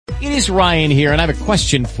It is Ryan here, and I have a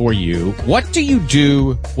question for you. What do you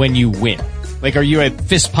do when you win? Like, are you a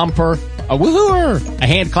fist pumper, a woohooer, a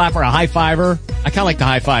hand clapper, a high fiver? I kind of like the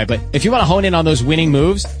high five, but if you want to hone in on those winning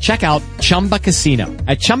moves, check out Chumba Casino.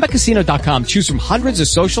 At ChumbaCasino.com, choose from hundreds of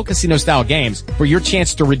social casino-style games for your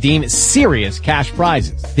chance to redeem serious cash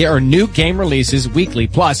prizes. There are new game releases weekly,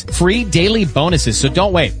 plus free daily bonuses, so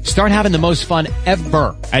don't wait. Start having the most fun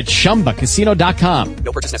ever at ChumbaCasino.com.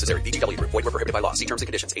 No purchase necessary. VGW. Void where prohibited by law. See terms and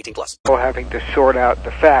conditions. 18+. Having to sort out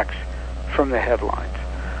the facts from the headlines.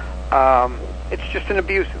 It's just an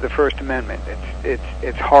abuse of the First Amendment.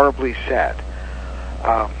 It's horribly sad.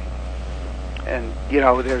 And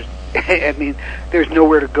there's there's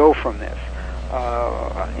nowhere to go from this.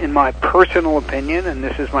 In my personal opinion, and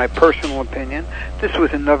this is my personal opinion, this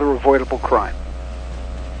was another avoidable crime.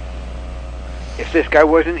 If this guy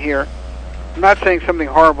wasn't here, I'm not saying something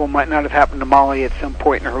horrible might not have happened to Molly at some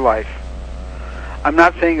point in her life. I'm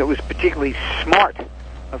not saying it was particularly smart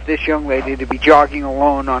of this young lady to be jogging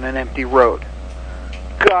alone on an empty road.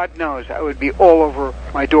 God knows I would be all over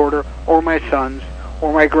my daughter or my sons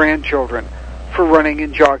or my grandchildren for running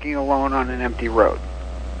and jogging alone on an empty road.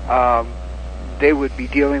 They would be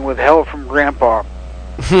dealing with hell from Grandpa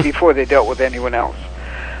before they dealt with anyone else.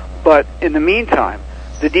 But in the meantime,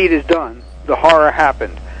 the deed is done. The horror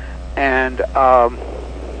happened. And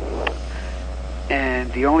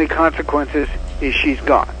the only consequences is she's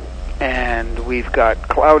gone. And we've got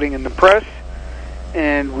clouding in the press,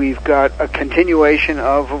 and we've got a continuation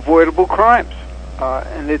of avoidable crimes.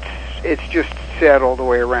 And it's just sad all the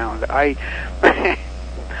way around. I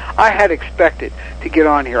had expected to get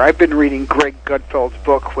on here. I've been reading Greg Gutfeld's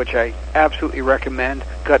book, which I absolutely recommend,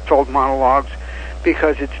 Gutfeld Monologues,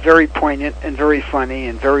 because it's very poignant and very funny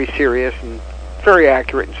and very serious and very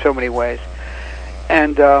accurate in so many ways.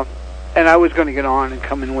 And I was going to get on and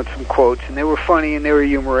come in with some quotes, and they were funny and they were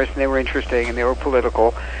humorous and they were interesting and they were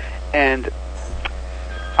political, and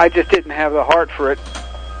I just didn't have the heart for it,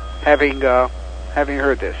 having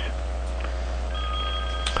heard this.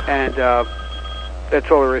 And that's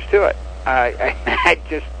all there is to it. I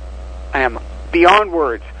am beyond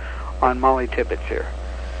words on Molly Tibbetts here.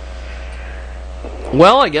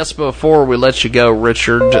 Well, I guess before we let you go,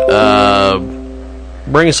 Richard,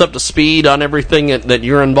 bring us up to speed on everything that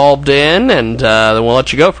you're involved in, and then we'll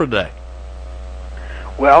let you go for today.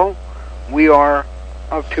 Well, we are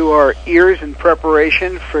up to our ears in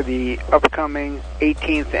preparation for the upcoming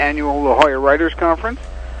 18th Annual La Jolla Writers Conference.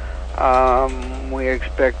 We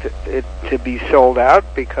expect it to be sold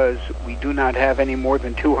out because we do not have any more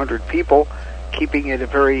than 200 people, keeping it a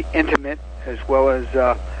very intimate as well as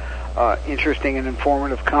interesting and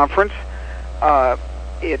informative conference.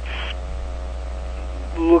 It's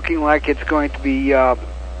looking like it's going to be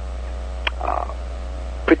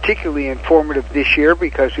particularly informative this year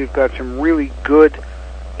because we've got some really good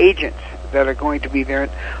agents that are going to be there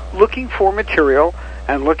looking for material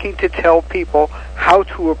and looking to tell people how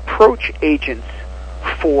to approach agents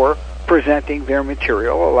for presenting their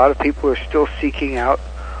material. A lot of people are still seeking out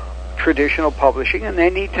traditional publishing, and they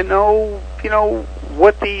need to know,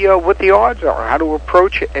 what the odds are, how to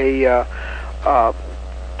approach an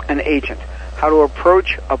agent, how to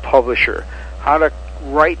approach a publisher, how to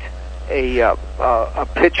write a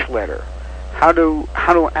pitch letter, how to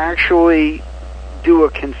actually do a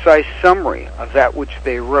concise summary of that which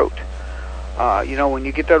they wrote. When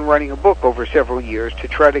you get done writing a book over several years, to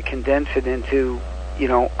try to condense it into,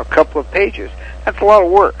 a couple of pages, that's a lot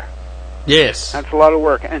of work. Yes. That's a lot of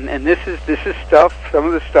work. And this is stuff, some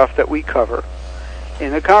of the stuff that we cover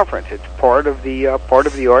in the conference. It's part of the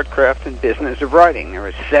art, craft, and business of writing. There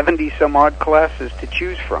are 70 some odd classes to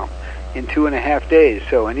choose from in 2.5 days.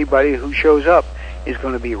 So anybody who shows up is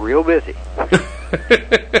going to be real busy.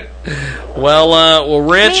 Well,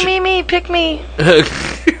 Rich. Me, pick me.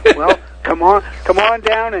 Well, come on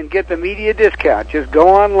down and get the media discount. Just go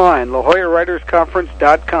online,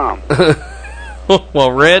 LaJollaWritersConference.com.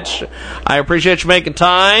 Well, Rich, I appreciate you making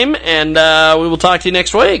time, and we will talk to you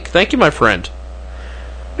next week. Thank you, my friend.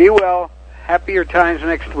 Be well. Happier times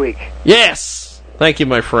next week. Yes. Thank you,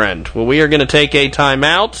 my friend. Well, we are going to take a time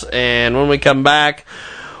out, and when we come back,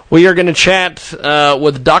 we are going to chat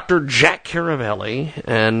with Dr. Jack Caravelli,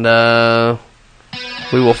 and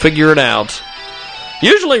we will figure it out.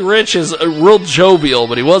 Usually Rich is real jovial,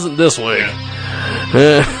 but he wasn't this way.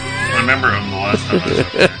 Yeah. I remember him the last time I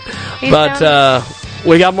saw him. But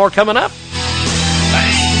we got more coming up.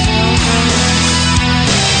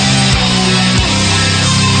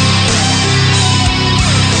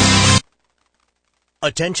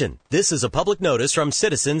 Attention, this is a public notice from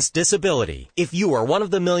Citizens Disability. If you are one of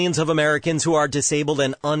the millions of Americans who are disabled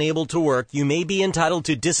and unable to work, you may be entitled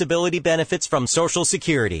to disability benefits from Social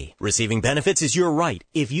Security. Receiving benefits is your right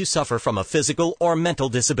if you suffer from a physical or mental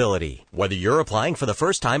disability. Whether you're applying for the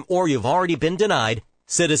first time or you've already been denied,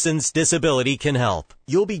 Citizens Disability can help.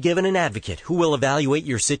 You'll be given an advocate who will evaluate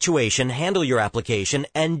your situation, handle your application,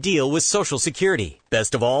 and deal with Social Security.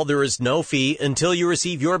 Best of all, there is no fee until you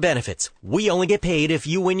receive your benefits. We only get paid if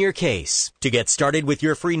you win your case. To get started with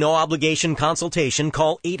your free no-obligation consultation,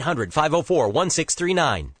 call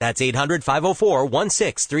 800-504-1639. That's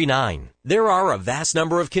 800-504-1639. There are a vast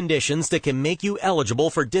number of conditions that can make you eligible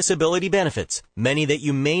for disability benefits, many that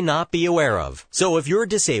you may not be aware of. So if you're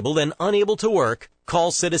disabled and unable to work,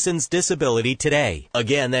 call Citizens Disability today.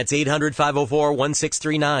 Again, that's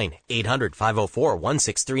 800-504-1639.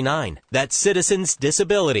 800-504-1639. That's Citizens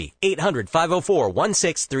Disability.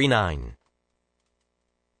 800-504-1639.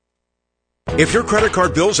 If your credit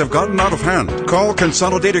card bills have gotten out of hand, call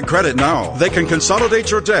Consolidated Credit now. They can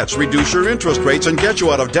consolidate your debts, reduce your interest rates, and get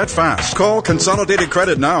you out of debt fast. Call Consolidated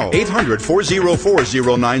Credit now.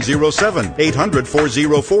 800-404-0907.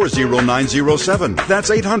 800-404-0907. That's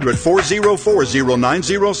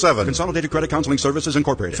 800-404-0907. Consolidated Credit Counseling Services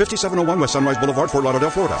Incorporated. 5701 West Sunrise Boulevard, Fort Lauderdale,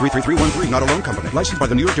 Florida. 33313, not a loan company. Licensed by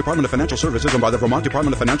the New York Department of Financial Services and by the Vermont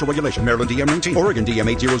Department of Financial Regulation. Maryland DM 19. Oregon DM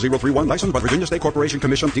 80031. Licensed by Virginia State Corporation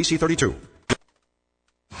Commission, DC 32.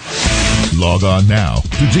 Log on now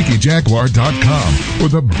to JiggyJaguar.com for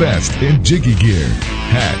the best in Jiggy gear.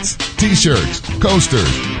 Hats, t-shirts,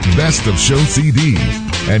 coasters, best of show CDs,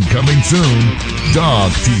 and coming soon,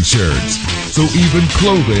 dog t-shirts. So even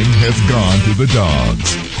clothing has gone to the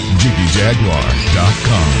dogs.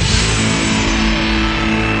 JiggyJaguar.com.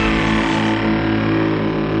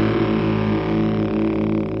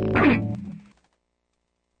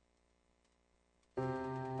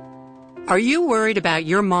 Are you worried about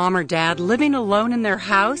your mom or dad living alone in their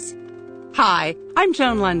house? Hi, I'm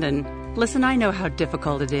Joan London. Listen, I know how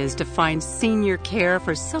difficult it is to find senior care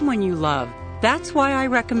for someone you love. That's why I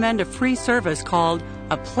recommend a free service called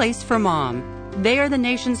A Place for Mom. They are the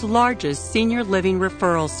nation's largest senior living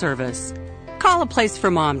referral service. Call A Place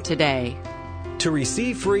for Mom today. To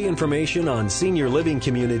receive free information on senior living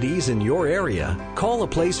communities in your area, call A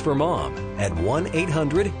Place for Mom at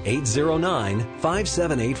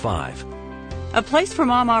 1-800-809-5785. A Place for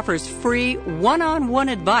Mom offers free one-on-one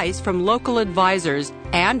advice from local advisors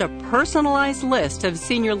and a personalized list of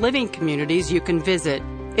senior living communities you can visit.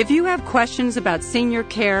 If you have questions about senior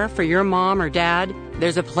care for your mom or dad,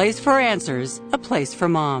 there's a place for answers, A Place for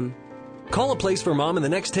Mom. Call A Place for Mom in the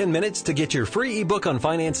next 10 minutes to get your free ebook on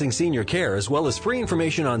financing senior care as well as free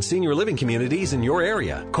information on senior living communities in your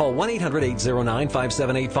area. Call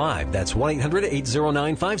 1-800-809-5785. That's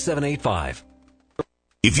 1-800-809-5785.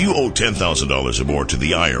 If you owe $10,000 or more to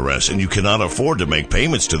the IRS and you cannot afford to make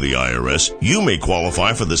payments to the IRS, you may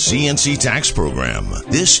qualify for the CNC tax program.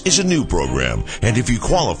 This is a new program, and if you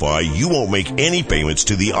qualify, you won't make any payments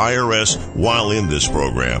to the IRS while in this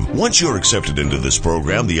program. Once you're accepted into this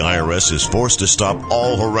program, the IRS is forced to stop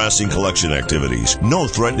all harassing collection activities. No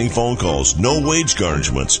threatening phone calls, no wage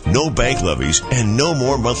garnishments, no bank levies, and no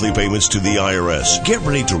more monthly payments to the IRS. Get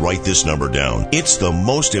ready to write this number down. It's the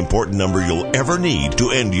most important number you'll ever need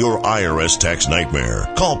to end your IRS tax nightmare.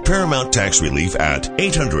 Call Paramount Tax Relief at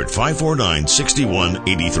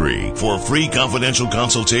 800-549-6183 for a free confidential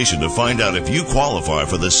consultation to find out if you qualify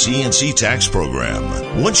for the CNC tax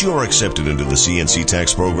program. Once you are accepted into the CNC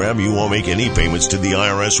tax program, you won't make any payments to the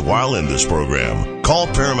IRS while in this program. Call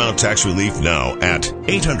Paramount Tax Relief now at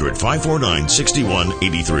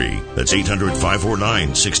 800-549-6183. That's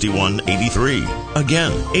 800-549-6183.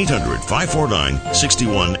 Again,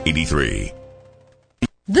 800-549-6183.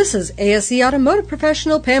 This is ASE Automotive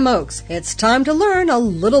Professional Pam Oakes. It's time to learn a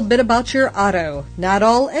little bit about your auto. Not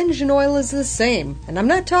all engine oil is the same, and I'm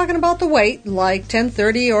not talking about the weight, like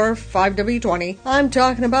 1030 or 5W20. I'm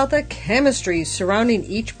talking about the chemistries surrounding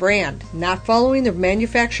each brand. Not following the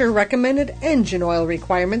manufacturer-recommended engine oil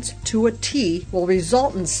requirements to a T will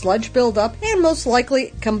result in sludge buildup and most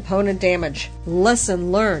likely component damage.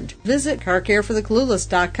 Lesson learned. Visit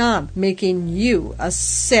CarCareForTheClueless.com, making you a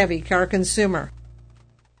savvy car consumer.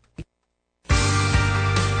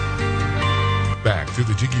 Back to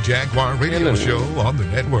the Jiggy Jaguar radio show on the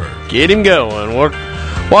network. Get him going.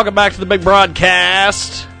 Welcome back to the big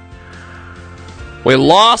broadcast. We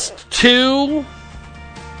lost 2,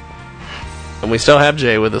 and we still have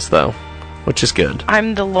Jay with us, though, which is good.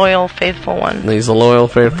 I'm the loyal, faithful one. He's the loyal,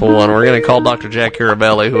 faithful one. We're going to call Dr. Jack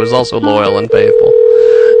Carabelli, who is also loyal and faithful.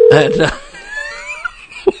 And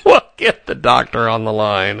we'll get the doctor on the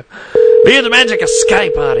line. via the magic of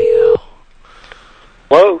Skype audio.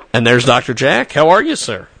 Hello. And there's Dr. Jack. How are you,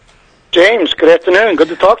 sir? James, good afternoon. Good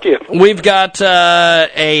to talk to you. We've got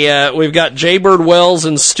we've got Jaybird Wells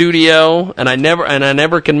in studio, and I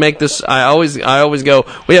never can make this. I always go.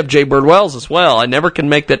 We have Jaybird Wells as well. I never can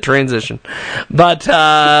make that transition, but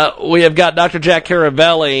we have got Dr. Jack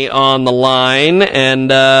Caravelli on the line,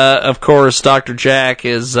 and of course, Dr. Jack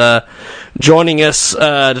is joining us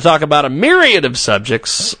to talk about a myriad of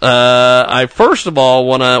subjects. I first of all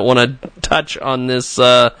want to touch on this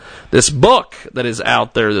book that is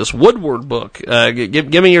out there, this Woodward book.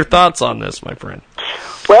 Give me your thoughts on this, my friend.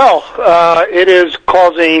 Well, it is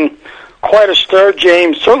causing quite a stir,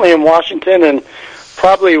 James, certainly in Washington and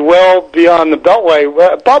probably well beyond the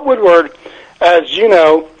Beltway. Bob Woodward, as you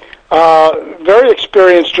know, very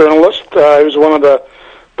experienced journalist. He was one of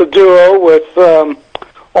the duo with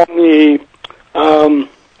on the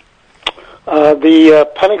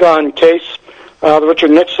Pentagon case, the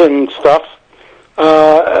Richard Nixon stuff.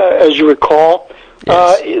 As you recall.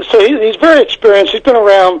 Yes. So he's very experienced. He's been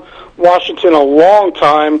around Washington a long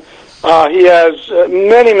time. He has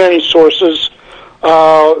many sources.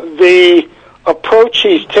 The approach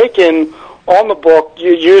he's taken on the book,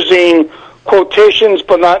 using quotations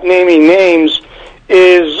but not naming names,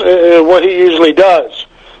 is what he usually does.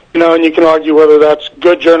 And you can argue whether that's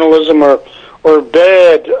good journalism or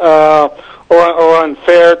bad or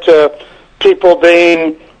unfair to people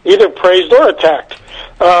being either praised or attacked.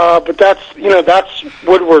 But that's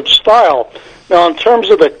Woodward's style. Now, in terms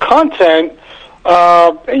of the content,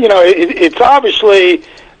 it's obviously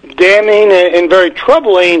damning and very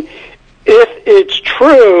troubling if it's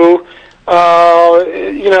true,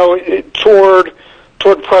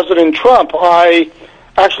 toward President Trump. I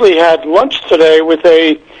actually had lunch today with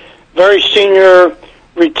a very senior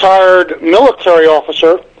retired military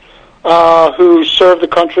officer who served the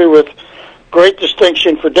country with great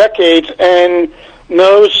distinction for decades and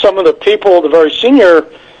knows some of the people, the very senior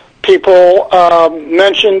people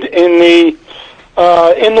mentioned in the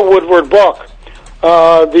Woodward book.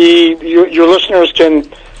 Your listeners can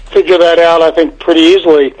figure that out, I think, pretty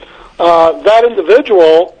easily. That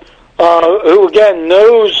individual, who again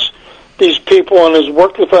knows these people and has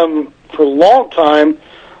worked with them for a long time,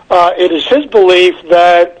 it is his belief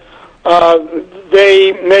that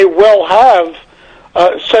they may well have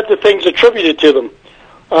said the things attributed to them.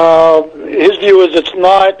 His view is it's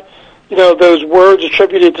not, those words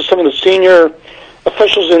attributed to some of the senior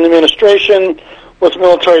officials in the administration with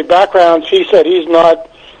military backgrounds. He said he's not.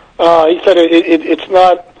 It's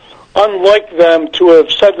not unlike them to have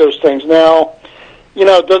said those things. Now,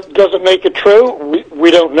 does it make it true? We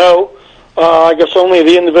don't know. I guess only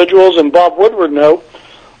the individuals and Bob Woodward know.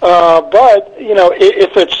 But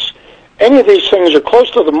if it's any of these things are close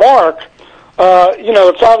to the mark,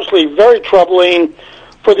 it's obviously very troubling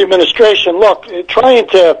for the administration. Look, trying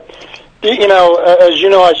to, as you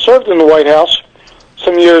know, I served in the White House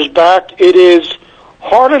some years back. It is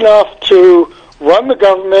hard enough to run the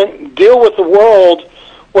government, deal with the world,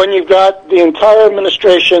 when you've got the entire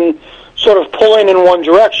administration sort of pulling in one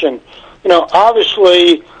direction.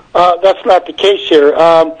 Obviously, that's not the case here.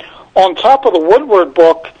 On top of the Woodward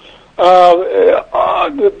book,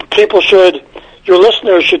 your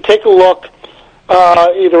listeners should take a look,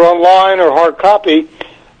 either online or hard copy,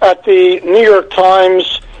 at the New York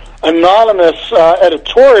Times anonymous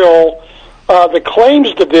editorial that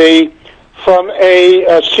claims to be from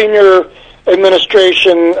a senior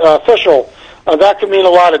administration official. That could mean a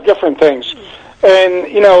lot of different things. And,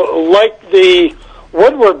 like the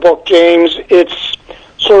Woodward book, James, it's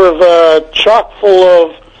sort of chock full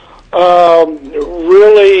of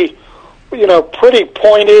really, pretty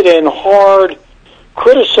pointed and hard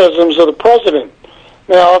criticisms of the president.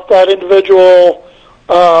 Now, if that individual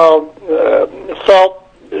felt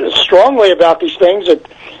strongly about these things, it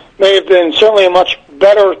may have been certainly a much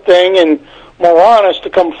better thing and more honest to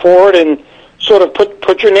come forward and sort of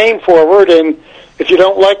put your name forward. And if you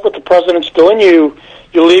don't like what the president's doing, you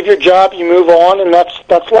leave your job, you move on, and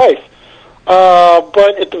that's life.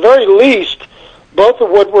 But at the very least, both the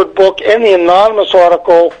Woodward book and the anonymous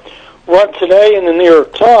article run today in the New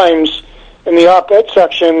York Times in the op-ed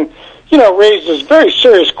section, raises very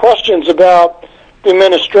serious questions about the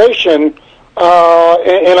administration,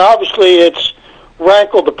 and obviously it's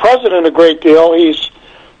rankled the president a great deal. He's,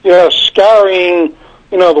 scouring,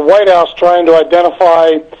 the White House trying to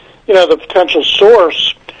identify, the potential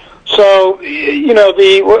source. So,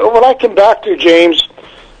 what I come back to, James,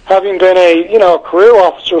 having been a career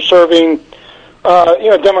officer serving,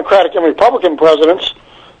 Democratic and Republican presidents,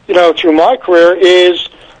 through my career, is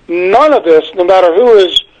none of this, no matter who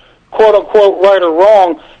is quote unquote right or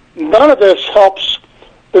wrong, none of this helps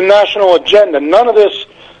the national agenda. None of this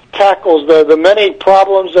tackles the many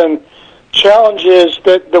problems and challenges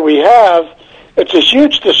that we have. It's a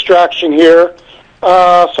huge distraction here. So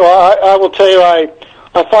I will tell you, I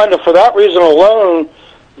find it for that reason alone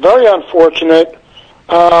very unfortunate.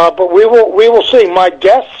 But we will see. My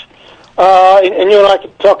guess, and you and I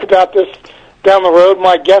can talk about this down the road.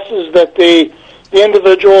 My guess is that the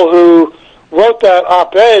individual who wrote that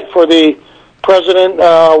op-ed for the president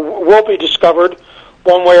will be discovered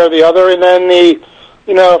one way or the other, and then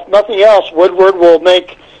if nothing else, Woodward will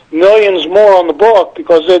make millions more on the book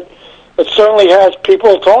because it certainly has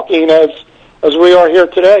people talking as we are here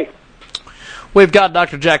today. We've got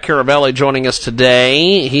Dr. Jack Caravelli joining us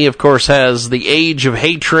today. He, of course, has The Age of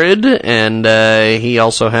Hatred, and he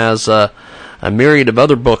also has a myriad of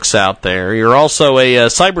other books out there. You're also a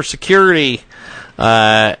cybersecurity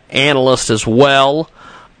analyst as well.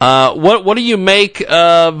 What do you make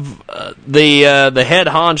of the head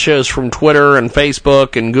honchos from Twitter and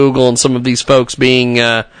Facebook and Google and some of these folks being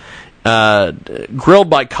grilled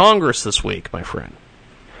by Congress this week, my friend?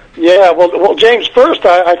 Yeah, well, James, first,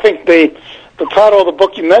 I think the title of the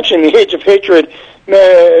book you mentioned, The Age of Hatred,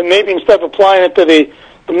 maybe instead of applying it to the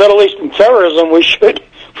Middle Eastern terrorism, we should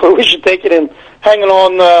take it and hang it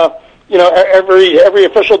on every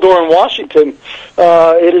official door in Washington.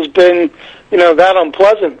 It has been that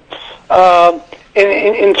unpleasant.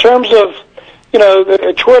 In terms of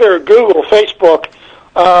Twitter, Google, Facebook,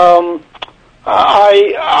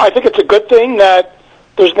 I think it's a good thing that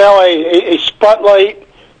there's now a spotlight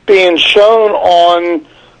being shown on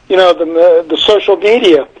the social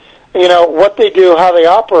media, what they do, how they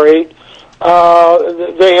operate.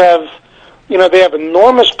 They have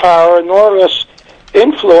enormous power, enormous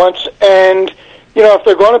influence, and if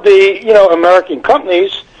they're going to be American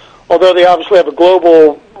companies, although they obviously have a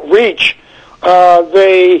global reach,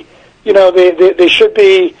 they should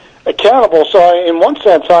be accountable. So in one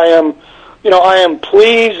sense, I am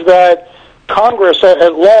pleased that Congress,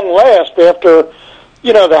 at long last, after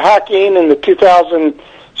the hacking in the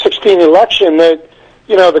 2016 election, that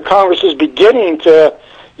the Congress is beginning to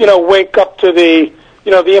wake up to the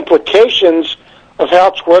implications of how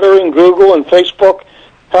Twitter and Google and Facebook,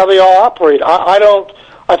 how they all operate.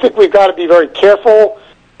 I think we've got to be very careful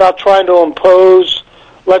about trying to impose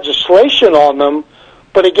legislation on them.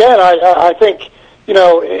 But again, I think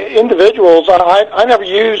individuals. I never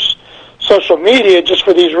use social media just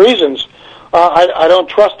for these reasons. I don't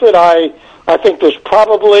trust it. I think there's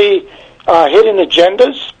probably hidden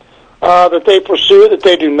agendas that they pursue that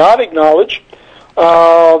they do not acknowledge.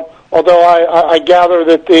 Although I gather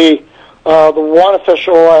that the one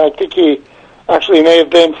official, I think he actually may have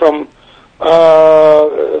been from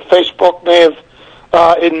Facebook, may have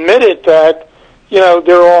admitted that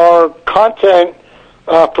there are content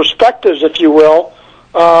perspectives, if you will,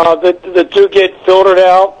 that do get filtered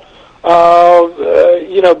out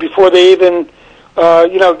before they even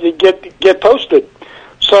get posted.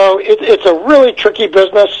 So it's a really tricky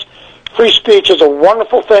business. Free speech is a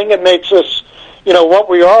wonderful thing. It makes us what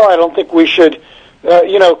we are. I don't think we should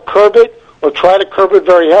curb it or try to curb it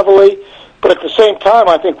very heavily. But at the same time,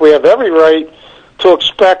 I think we have every right to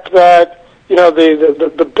expect that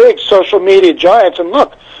the big social media giants, and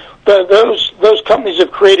look, those companies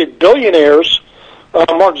have created billionaires.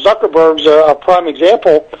 Mark Zuckerberg's a prime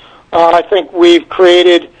example. I think we've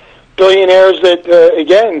created billionaires that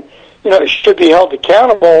again should be held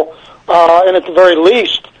accountable, and at the very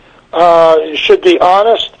least should be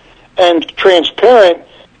honest and transparent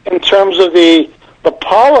in terms of the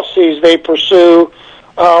policies they pursue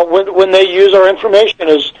when they use our information.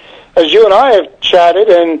 As you and I have chatted,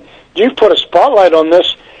 and you've put a spotlight on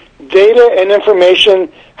this, data and information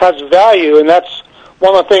has value, and that's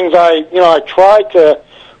one of the things I try to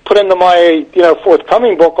put into my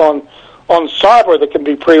forthcoming book on cyber that can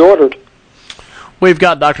be pre-ordered. We've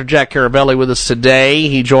got Dr. Jack Caravelli with us today.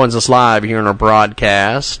 He joins us live here in our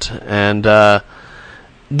broadcast, and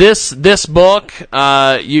this book,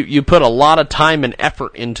 you put a lot of time and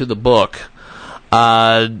effort into the book.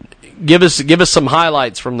 Give us some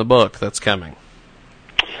highlights from the book that's coming.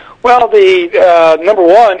 Well, the number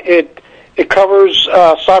one, it covers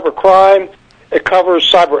cyber crime, it covers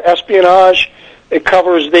cyber espionage, it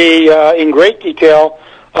covers in great detail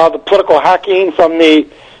the political hacking from the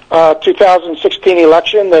 2016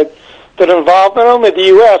 election that involved not only the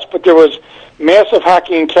U.S., but there was massive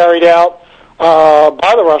hacking carried out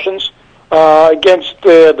by the Russians against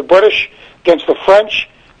the British, against the French,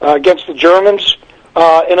 against the Germans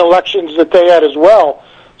in elections that they had as well.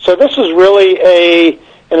 So this is really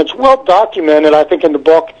and it's well documented, I think, in the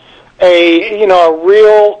book, a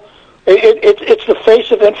it's the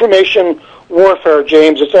face of information warfare,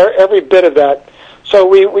 James. It's every bit of that. So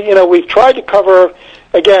we've tried to cover,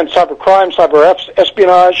 again, cyber crime, cyber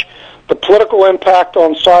espionage, the political impact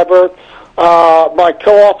on cyber. My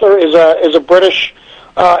co-author is a British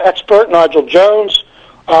expert, Nigel Jones.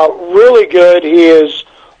 Really good. He is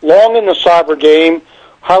long in the cyber game,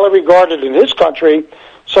 highly regarded in his country.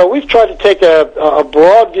 So we've tried to take a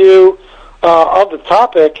broad view of the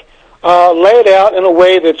topic, lay it out in a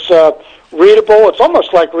way that's readable. It's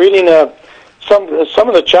almost like reading some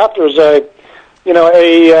of the chapters, a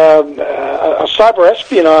cyber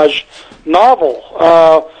espionage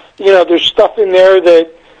novel. There's stuff in there that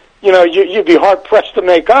you'd be hard pressed to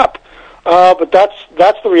make up, but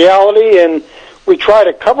that's the reality, and we try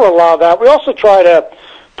to cover a lot of that. We also try to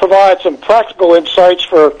provide some practical insights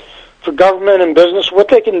for government and business, what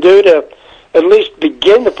they can do to at least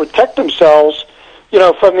begin to protect themselves,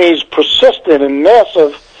 from these persistent and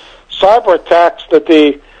massive cyber attacks that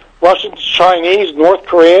the Russians, Chinese, North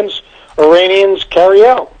Koreans, Iranians carry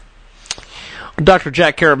out. Dr.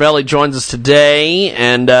 Jack Carabelli joins us today,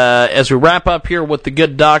 and as we wrap up here with the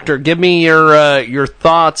good doctor, give me your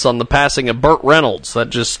thoughts on the passing of Burt Reynolds. That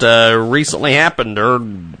just recently happened, earlier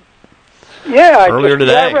today. Yeah, I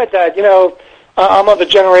read that. I'm of a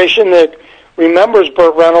generation that remembers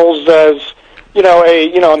Burt Reynolds as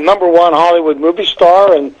a number one Hollywood movie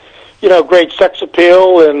star, and great sex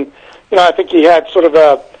appeal, and I think he had sort of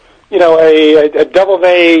a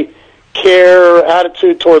devil-may-care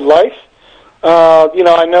attitude toward life.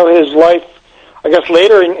 I know his life, I guess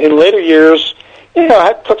later in later years,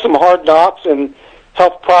 took some hard knocks and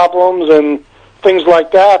health problems and things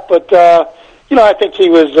like that. But I think he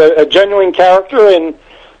was a genuine character, and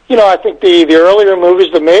I think the earlier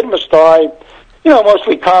movies that made him a star,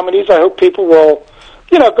 mostly comedies. I hope people will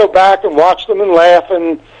go back and watch them and laugh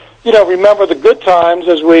and remember the good times,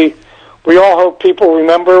 as we all hope people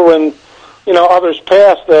remember when others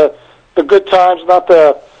pass the good times, not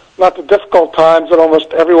the difficult times that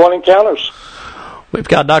almost everyone encounters. We've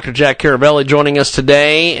got Dr. Jack Carabelli joining us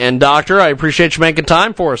today. And, Doctor, I appreciate you making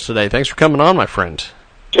time for us today. Thanks for coming on, my friend.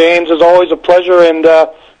 James, it's always a pleasure, and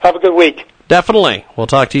have a good week. Definitely. We'll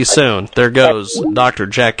talk to you soon. There goes Dr.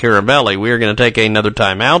 Jack Carabelli. We are going to take another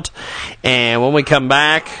time out. And when we come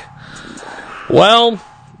back, well,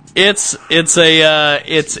 it's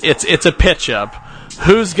a pitch-up.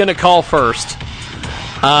 Who's going to call first?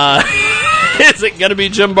 Is it going to be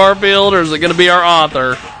Jim Barfield, or is it going to be our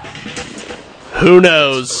author? Who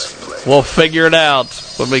knows? We'll figure it out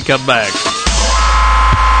when we come back.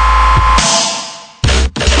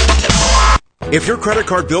 If your credit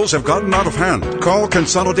card bills have gotten out of hand, call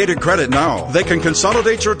Consolidated Credit now. They can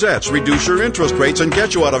consolidate your debts, reduce your interest rates, and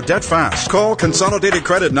get you out of debt fast. Call Consolidated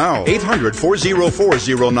Credit now.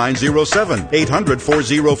 800-404-0907.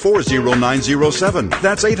 800-404-0907.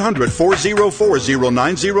 That's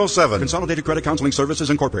 800-404-0907. Consolidated Credit Counseling Services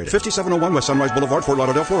Incorporated. 5701 West Sunrise Boulevard, Fort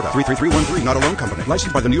Lauderdale, Florida. 33313, not a loan company.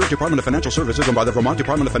 Licensed by the New York Department of Financial Services and by the Vermont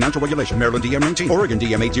Department of Financial Regulation. Maryland DM 19. Oregon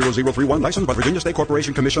DM 80031. Licensed by Virginia State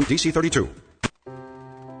Corporation Commission, DC 32.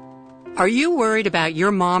 Are you worried about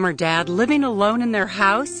your mom or dad living alone in their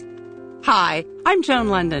house? Hi, I'm Joan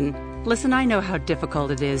London. Listen, I know how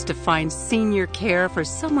difficult it is to find senior care for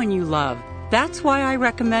someone you love. That's why I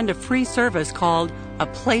recommend a free service called A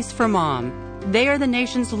Place for Mom. They are the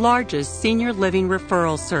nation's largest senior living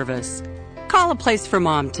referral service. Call A Place for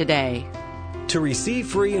Mom today. To receive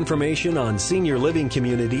free information on senior living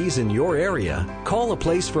communities in your area, call A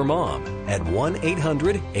Place for Mom at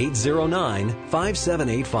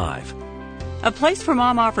 1-800-809-5785. A Place for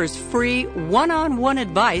Mom offers free one-on-one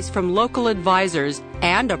advice from local advisors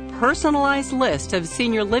and a personalized list of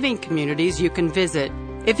senior living communities you can visit.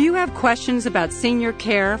 If you have questions about senior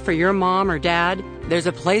care for your mom or dad, there's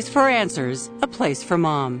a place for answers, A Place for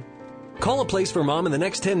Mom. Call A Place for Mom in the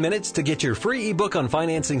next 10 minutes to get your free ebook on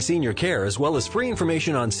financing senior care, as well as free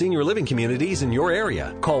information on senior living communities in your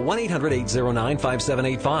area. Call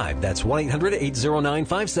 1-800-809-5785. That's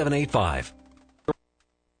 1-800-809-5785.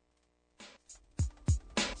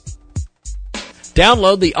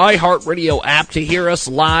 Download the iHeartRadio app to hear us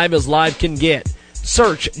live as live can get.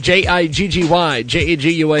 Search Jiggy, Jaguar.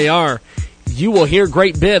 You will hear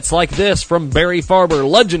great bits like this from Barry Farber,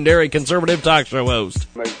 legendary conservative talk show host.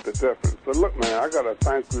 Makes the difference. But look, man, I got to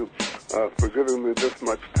thank you for giving me this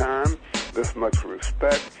much time, this much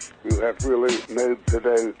respect. You have really made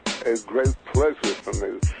today a great pleasure for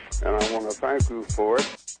me, and I want to thank you for it.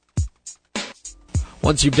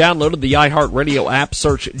 Once you've downloaded the iHeartRadio app,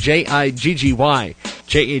 search Jiggy, Jaguar,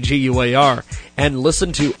 and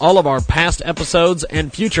listen to all of our past episodes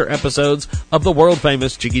and future episodes of the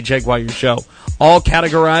world-famous Jiggy Jaguar Show, all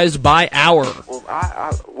categorized by hour. Well,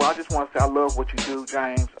 I just want to say I love what you do,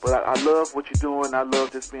 James. But I love what you're doing. I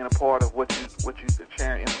love just being a part of what you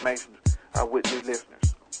sharing information with your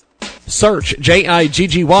listeners. Search Jiggy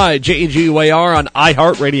Jaguar on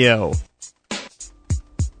iHeartRadio.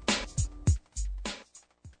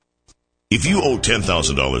 If you owe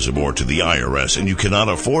 $10,000 or more to the IRS and you cannot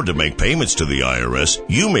afford to make payments to the IRS,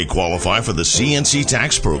 you may qualify for the CNC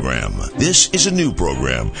tax program. This is a new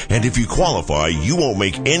program, and if you qualify, you won't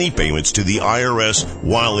make any payments to the IRS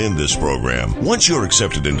while in this program. Once you're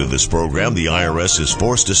accepted into this program, the IRS is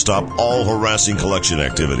forced to stop all harassing collection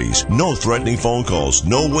activities. No threatening phone calls,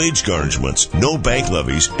 no wage garnishments, no bank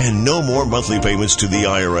levies, and no more monthly payments to the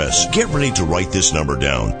IRS. Get ready to write this number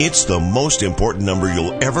down. It's the most important number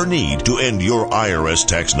you'll ever need to end your IRS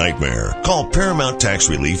tax nightmare. Call Paramount Tax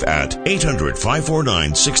Relief at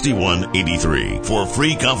 800-549-6183 for a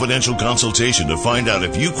free confidential consultation to find out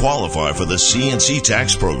if you qualify for the CNC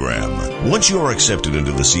tax program. Once you are accepted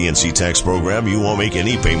into the CNC tax program, you won't make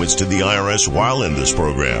any payments to the IRS while in this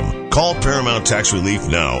program. Call Paramount Tax Relief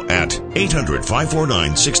now at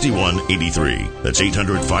 800-549-6183. That's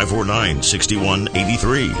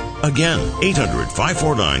 800-549-6183. Again,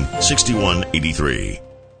 800-549-6183.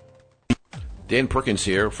 Dan Perkins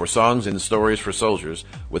here for Songs and Stories for Soldiers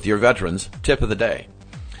with your Veterans Tip of the Day.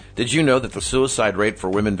 Did you know that the suicide rate for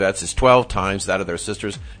women vets is 12 times that of their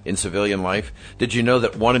sisters in civilian life? Did you know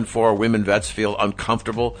that 1 in 4 women vets feel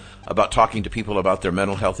uncomfortable about talking to people about their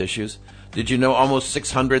mental health issues? Did you know almost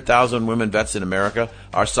 600,000 women vets in America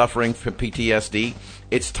are suffering from PTSD?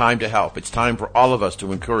 It's time to help. It's time for all of us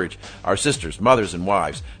to encourage our sisters, mothers, and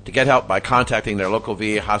wives to get help by contacting their local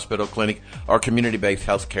VA hospital, clinic, or community-based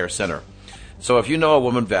health care center. So if you know a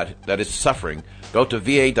woman vet that is suffering, go to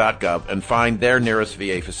va.gov and find their nearest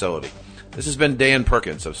VA facility. This has been Dan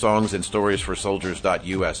Perkins of Songs and Stories for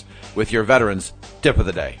Soldiers.us with your Veterans Tip of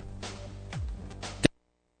the Day.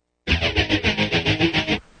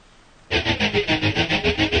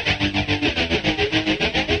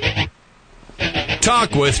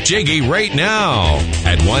 Talk with Jiggy right now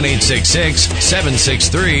at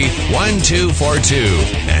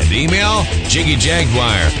 1-866-763-1242 and email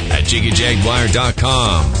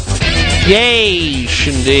jiggyjaguar@jiggyjaguar.com. Yay,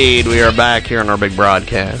 indeed. We are back here on our big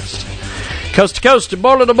broadcast. Coast to coast,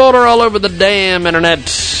 border to border, all over the damn internet.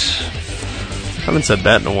 Haven't said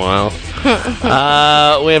that in a while.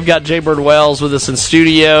 We have got Jaybird Wells with us in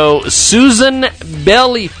studio. Susan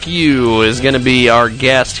Bellyfew is going to be our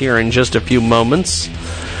guest here in just a few moments.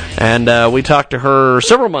 And we talked to her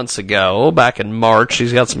several months ago, back in March.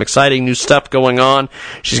 She's got some exciting new stuff going on.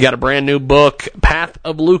 She's got a brand new book, Path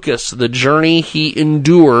of Lucas, The Journey He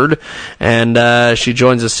Endured. And she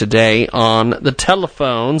joins us today on the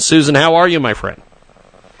telephone. Susan, how are you, my friend?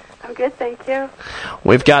 I'm good, thank you.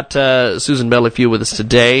 We've got Susan Bellyfew with us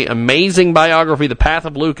today. Amazing biography, The Path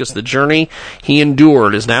of Lucas, The Journey He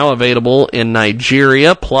Endured, is now available in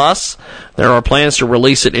Nigeria. Plus, there are plans to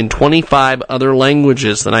release it in 25 other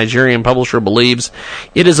languages. The Nigerian publisher believes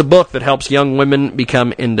it is a book that helps young women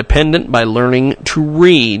become independent by learning to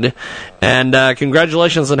read. And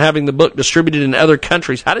congratulations on having the book distributed in other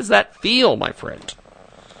countries. How does that feel, my friend?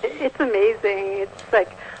 It's amazing. It's like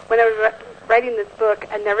when I was writing this book,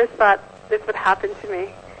 I never thought this would happen to me.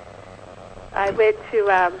 I went to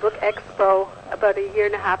Book Expo about a year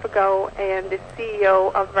and a half ago, and the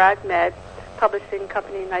CEO of RadMed publishing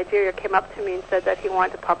company in Nigeria came up to me and said that he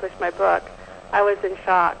wanted to publish my book. I was in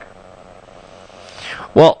shock.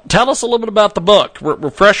 Well, tell us a little bit about the book.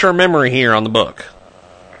 Refresh our memory here on the book.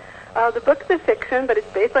 The book is a fiction, but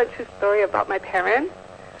it's based on a true story about my parents.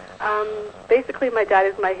 Basically, my dad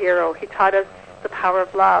is my hero. He taught us the power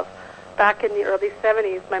of love. Back in the early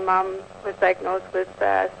 70s, my mom was diagnosed with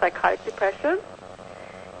psychotic depression,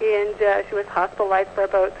 and she was hospitalized for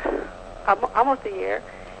about almost a year,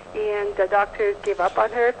 and the doctors gave up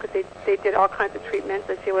on her because they did all kinds of treatments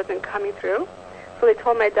and she wasn't coming through. So they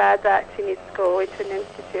told my dad that she needs to go into an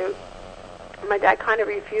institute. My dad kind of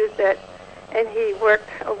refused it, and he worked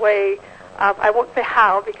a way, I won't say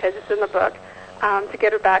how because it's in the book, to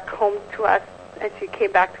get her back home to us, and she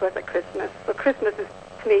came back to us at Christmas. So Christmas is,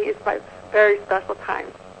 to me, is my very special time.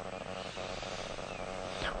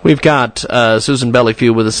 We've got Susan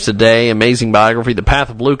Bellifu with us today. Amazing biography, The Path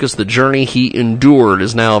of Lucas, The Journey He Endured,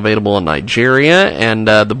 is now available in Nigeria. And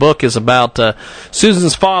the book is about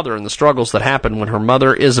Susan's father and the struggles that happened when her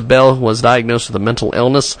mother, Isabel, was diagnosed with a mental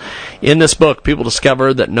illness. In this book, people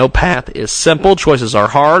discover that no path is simple. Choices are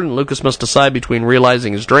hard, and Lucas must decide between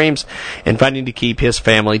realizing his dreams and fighting to keep his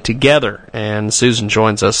family together. And Susan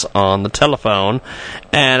joins us on the telephone.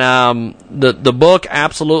 And the book,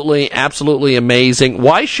 absolutely amazing.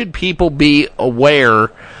 Why should people be aware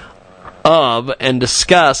of and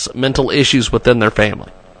discuss mental issues within their family?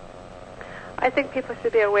 I think people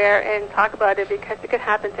should be aware and talk about it because it can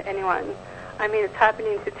happen to anyone. I mean, it's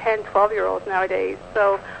happening to 10, 12-year-olds nowadays.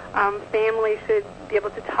 So families should be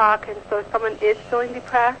able to talk, and so if someone is feeling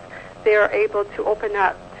depressed, they are able to open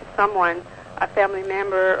up to someone, a family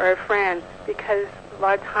member or a friend, because a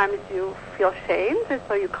lot of times you feel shamed, and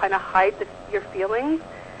so you kind of hide your feelings,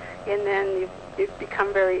 and then you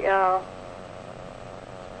become very ill.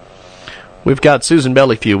 We've got Susan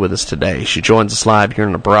Bellifu with us today. She joins us live here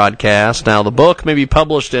in the broadcast. Now, the book may be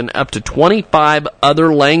published in up to 25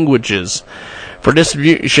 other languages for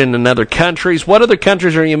distribution in other countries. What other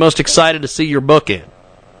countries are you most excited to see your book in?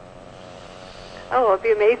 Oh, it'd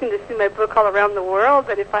be amazing to see my book all around the world,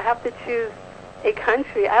 but if I have to choose a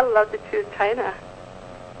country, I'd love to choose China.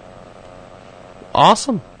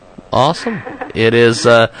 Awesome. It is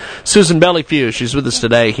Susan Bellifu. She's with us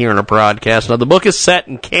today here in our broadcast. Now, the book is set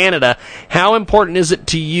in Canada. How important is it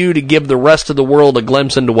to you to give the rest of the world a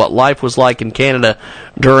glimpse into what life was like in Canada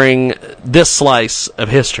during this slice of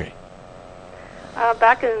history?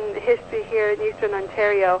 Back in history here in eastern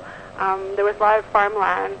Ontario, there was a lot of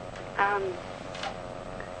farmland.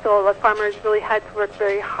 So the farmers really had to work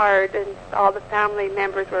very hard, and all the family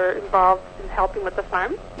members were involved in helping with the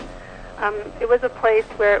farm. It was a place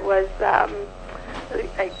where it was,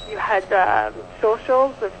 like you had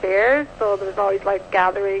socials, affairs, so there was always like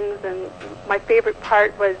gatherings, and my favorite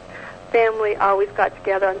part was family always got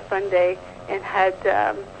together on Sunday and had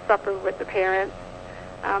supper with the parents.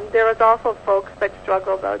 There was also folks that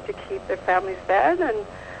struggled out to keep their families fed, and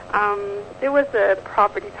it was a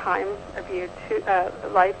property time of year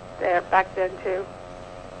life there back then too.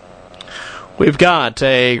 We've got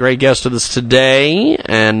a great guest with us today,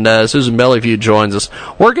 and Susan Bellifu joins us.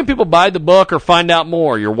 Where can people buy the book or find out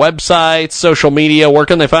more? Your website, social media, where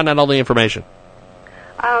can they find out all the information?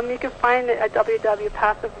 You can find it at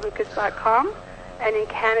www.pathoflucas.com, and in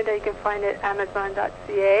Canada you can find it at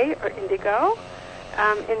amazon.ca or Indigo.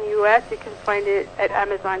 In the U.S. you can find it at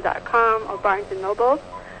amazon.com or Barnes & Noble.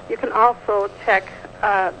 You can also check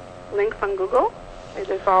links on Google.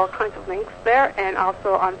 There's all kinds of links there, and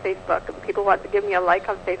also on Facebook. If people want to give me a like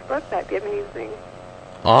on Facebook, that'd be amazing.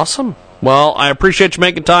 Awesome. Well, I appreciate you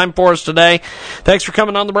making time for us today. Thanks for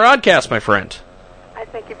coming on the broadcast, my friend. I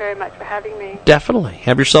thank you very much for having me. Definitely.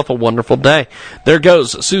 Have yourself a wonderful day. There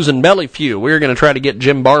goes Susan Bellifu. We're going to try to get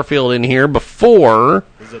Jim Barfield in here before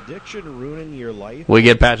Is addiction ruining your life? we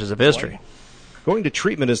get Patches of History. Going to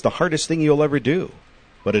treatment is the hardest thing you'll ever do,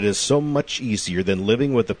 but it is so much easier than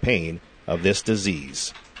living with the pain of this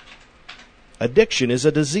disease. Addiction is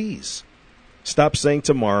a disease. Stop saying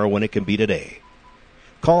tomorrow when it can be today.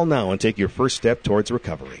 Call now and take your first step towards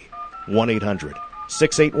recovery.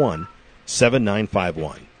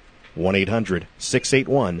 1-800-681-7951.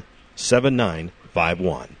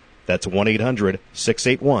 1-800-681-7951. That's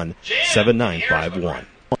 1-800-681-7951.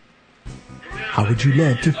 How would you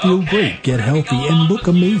love to feel great, get healthy, and look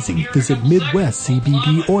amazing? Visit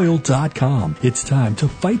MidwestCBDOil.com. It's time to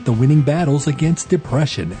fight the winning battles against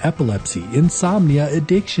depression, epilepsy, insomnia,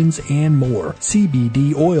 addictions, and more.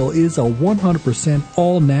 CBD oil is a 100%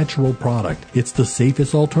 all-natural product. It's the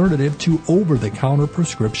safest alternative to over-the-counter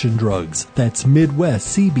prescription drugs. That's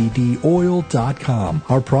MidwestCBDOil.com.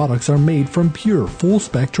 Our products are made from pure,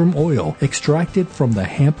 full-spectrum oil, extracted from the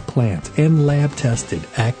hemp plant and lab-tested.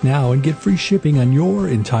 Act now and get free shipping on your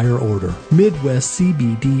entire order.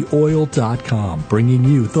 MidwestCBDOil.com, bringing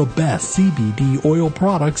you the best CBD oil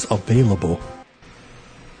products available.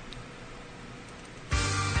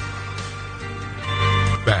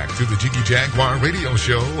 Back to the Jiggy Jaguar radio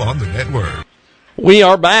show on the network. We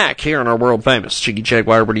are back here on our world-famous Jiggy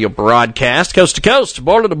Jaguar radio broadcast, coast to coast,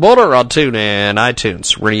 border to border on TuneIn,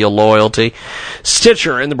 iTunes, Radio Loyalty,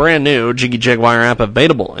 Stitcher, and the brand-new Jiggy Jaguar app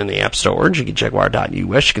available in the App Store, jiggyjaguar.us. You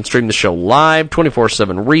can stream the show live,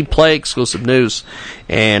 24/7 replay, exclusive news,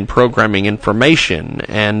 and programming information,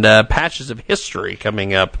 and Patches of History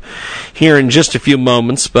coming up here in just a few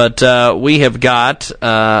moments. But we have got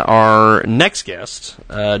our next guest,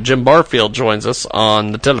 Jim Barfield, joins us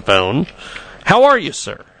on the telephone. How are you,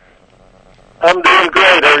 sir? I'm doing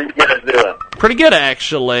great. How are you guys doing? Pretty good,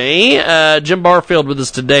 actually. Jim Barfield with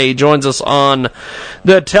us today. He joins us on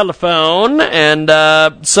the telephone. And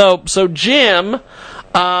so Jim,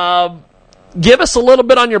 give us a little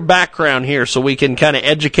bit on your background here so we can kind of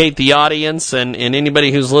educate the audience and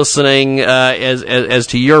anybody who's listening as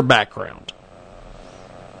to your background.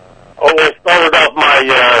 Oh, I started off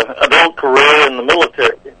my adult career in the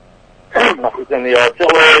military. I was in the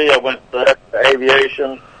artillery. I went to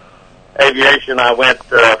aviation. I went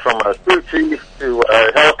from a crew chief to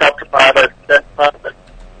a helicopter pilot, jet pilot,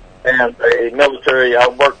 and a military. I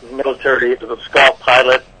worked with the military as a scout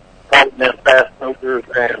pilot, in fast movers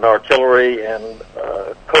and artillery and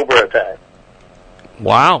Cobra attack.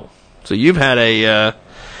 Wow! So you've had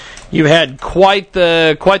quite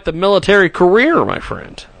the military career, my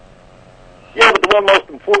friend. Yeah, but the one most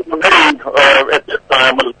important to me at this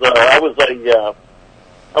time was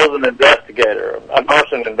I was an investigator, an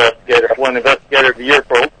arson investigator. I won Investigator of the Year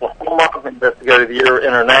for Oklahoma, Investigator of the Year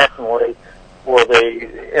internationally for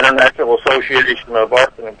the International Association of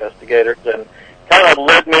Arson Investigators, and kind of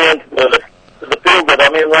led me into the field that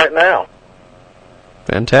I'm in right now.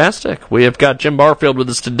 Fantastic. We have got Jim Barfield with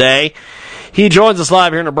us today. He joins us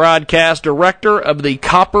live here in the broadcast, director of the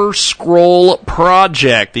Copper Scroll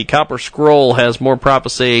Project. The Copper Scroll has more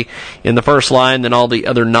prophecy in the first line than all the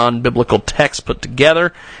other non-biblical texts put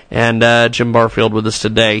together. And Jim Barfield with us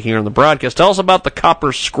today here in the broadcast. Tell us about the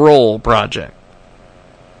Copper Scroll Project.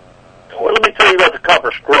 Well, let me tell you about the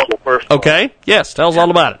Copper Scroll first. Okay. Yes, tell us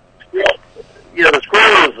all about it. Yeah, the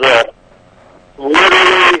scroll is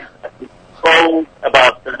literally scroll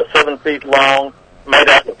about 7 feet long, made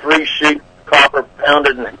out of 3 sheets. Copper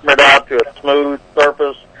pounded and hammered out to a smooth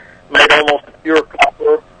surface, made almost pure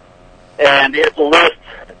copper, and it lists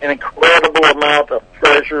an incredible amount of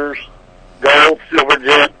treasures, gold, silver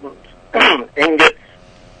gems, ingots,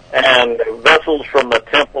 and vessels from the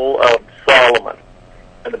Temple of Solomon,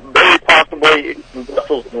 and very possibly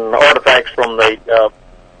vessels and artifacts from the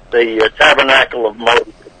Tabernacle of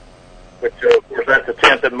Moses, which of course that's the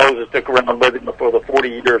tent that Moses took around with him for the 40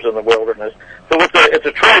 years in the wilderness. So it's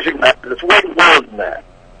a treasure map, but it's way more than that.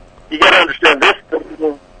 You got to understand, this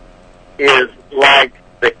thing is like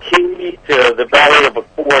the key to the Valley of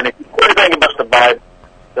Bacoor. And if you know anything about the Bible,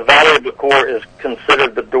 the Valley of Bacoor is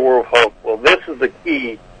considered the door of hope. Well, this is the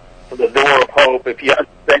key to the door of hope if you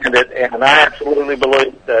understand it, and I absolutely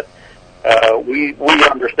believe that we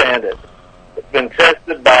understand it. It's been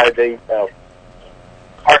tested by the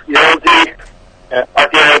archaeologists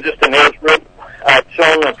in Israel. I've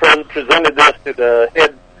shown and presented this to the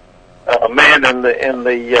head man in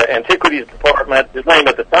the antiquities department. His name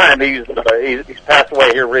at the time, he's passed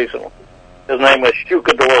away here recently. His name was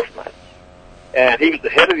Shuka Dorfman, and he was the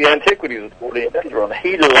head of the antiquities department in Israel. And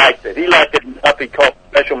he liked it. He liked it enough. He called a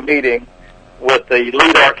special meeting with the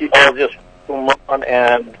lead archaeologist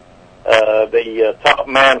and the top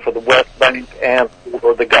man for the West Bank and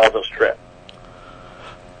for the Gaza Strip.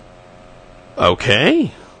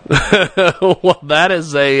 Okay. Well, that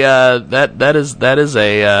is a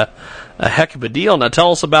heck of a deal. Now,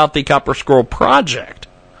 tell us about the Copper Scroll Project.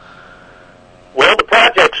 Well, the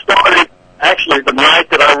project started actually the night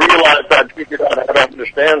that I realized I'd figured out how to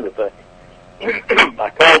understand the thing. I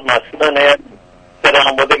called my son in, sat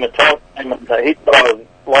down with him and talked to him, and he thought I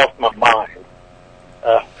lost my mind.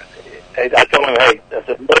 I told him, hey, I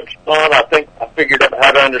said, look, son, I think I figured out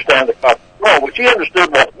how to understand the Copper Scroll, which he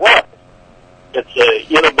understood what it was. It's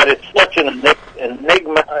but it's such an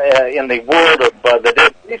enigma in the world of the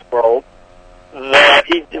Dead Sea Scrolls that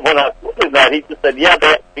when I told him that, he just said, "Yeah,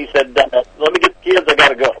 Dad." He said, "Let me get the kids. I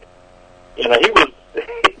gotta go." He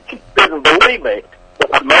didn't believe me. So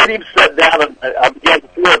I made him sit down and I began to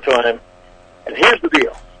pour it to him. And here's the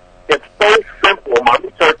deal: it's so simple. My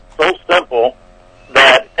research is so simple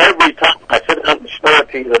that every time I sit down and show it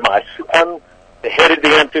to either my son, the head of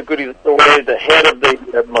the Antiquities Authority, the head of the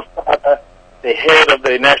Masada, the head of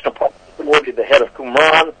the National Park Authority, the head of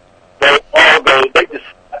Qumran, they all go, they just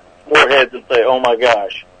slap their foreheads and say, oh my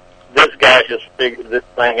gosh, this guy just figured this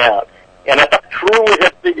thing out. And if I truly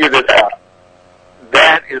have figured it out,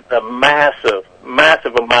 that is a massive,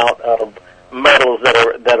 massive amount of metals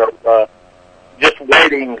that are just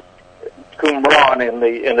waiting Qumran in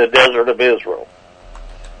the desert of Israel.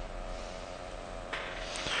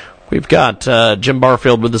 We've got Jim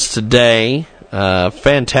Barfield with us today.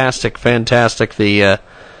 Fantastic. The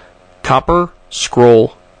Copper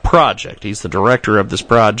Scroll Project. He's the director of this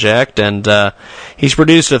project, and he's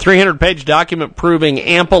produced a 300-page document proving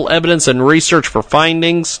ample evidence and research for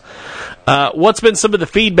findings. What's been some of the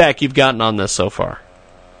feedback you've gotten on this so far?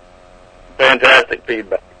 Fantastic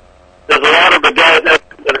feedback. There's a lot of the guys that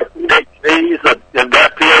are PhDs that have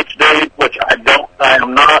got PhDs, which I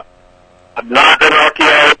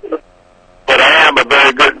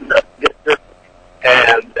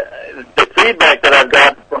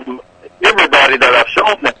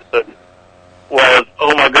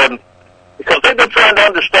trying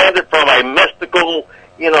to understand it from a mystical,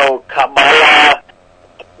 Kabbalah,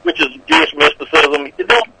 which is Jewish mysticism.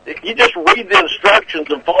 You just read the instructions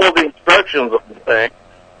and follow the instructions of the thing,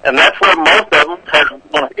 and that's where most of them have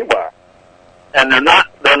gone haywire. And they're not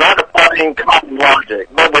applying common logic,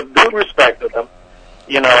 but with due respect to them,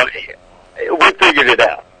 we figured it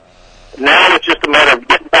out. Now it's just a matter of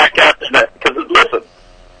getting back out to that. Because listen,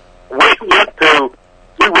 we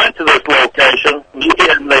went to this location. Me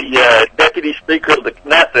and the deputy speaker of the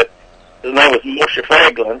Knesset, his name was Moshe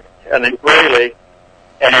Feiglin, an Israeli,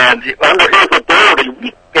 and under his authority,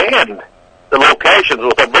 we scanned the locations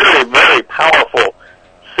with a very, very powerful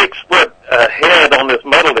 6-foot head on this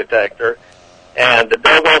metal detector, and the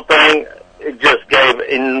doggone thing, it just gave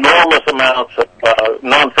enormous amounts of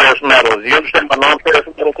non-ferrous metals. You understand what non-ferrous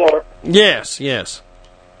metals are? Yes.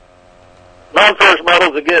 Non-ferrous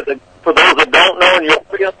metals, again, for those that don't know in your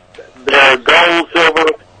area, they're gold, silver,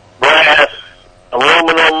 brass,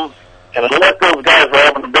 aluminum, and unless those guys were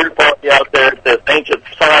having a beer party out there at this ancient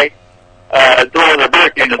site, during the beer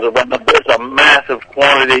cans, there's a massive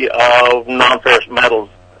quantity of non-ferrous metals.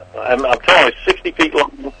 I'm telling you, 60 feet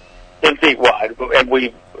long, 10 feet wide, and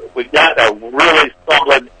we got a really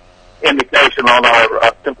solid indication on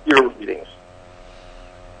our computer readings.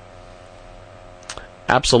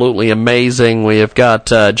 Absolutely amazing. We have got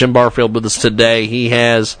Jim Barfield with us today. He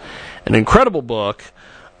has an incredible book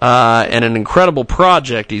and an incredible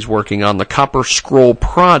project he's working on, the Copper Scroll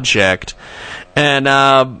Project. And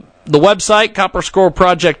the website,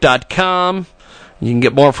 copperscrollproject.com. You can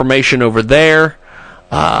get more information over there.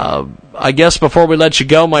 I guess before we let you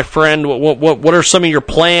go, my friend, what are some of your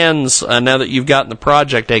plans now that you've gotten the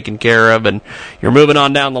project taken care of and you're moving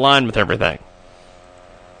on down the line with everything?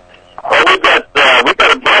 Well, we've got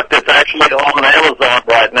a book that's actually on Amazon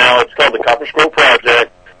right now. It's called The Copper Scroll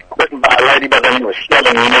Project, written by a lady by the name of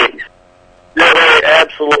Shelley Lee. Did an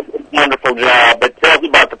absolutely wonderful job. It tells you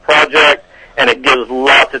about the project, and it gives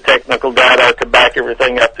lots of technical data to back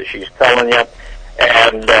everything up that she's telling you.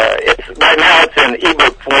 And right now it's in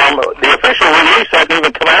ebook form. The official release hasn't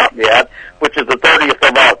even come out yet, which is the 30th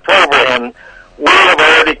of October, and we have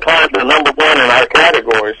already climbed to number 1 in our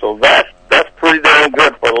category. So that's pretty darn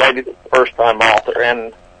good for a lady that's a first-time author.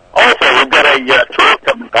 And also we've got a tour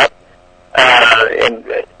coming up in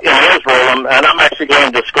Israel, and I'm actually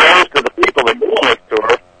going to disclose to the people that go on this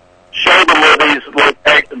tour, show them where these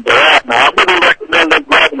locations are at. Now, I wouldn't recommend them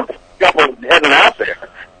grabbing a couple and heading out there,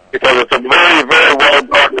 because it's a very, very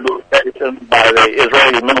well-guarded location by the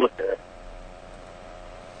Israeli military.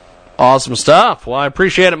 Awesome stuff. Well, I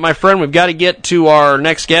appreciate it, my friend. We've got to get to our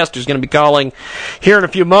next guest who's going to be calling here in a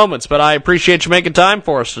few moments, but I appreciate you making time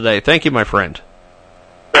for us today. Thank you, my friend.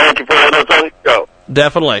 Thank you for letting us on the show.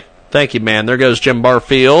 Definitely. Thank you, man. There goes Jim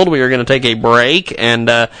Barfield. We are going to take a break, and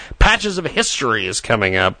Patches of History is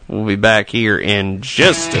coming up. We'll be back here in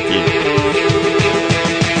just a few.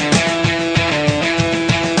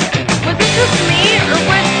 Was it just me, or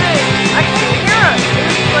was it? I couldn't hear us. It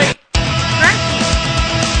was like cracky.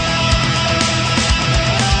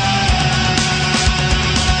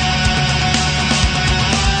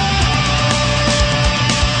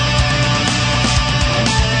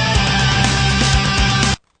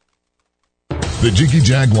 The Jiggy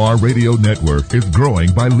Jaguar Radio Network is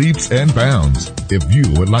growing by leaps and bounds. If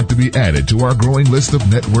you would like to be added to our growing list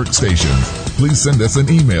of network stations, please send us an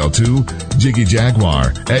email to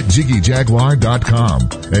jiggyjaguar@jiggyjaguar.com.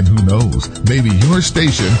 And who knows, maybe your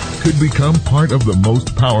station could become part of the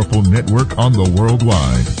most powerful network on the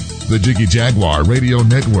worldwide. The Jiggy Jaguar Radio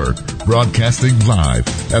Network, broadcasting live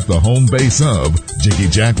at the home base of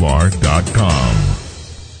jiggyjaguar.com.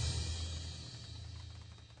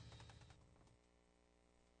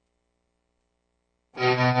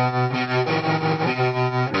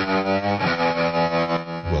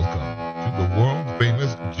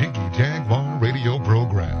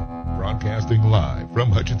 Live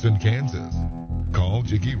from Hutchinson, Kansas. Call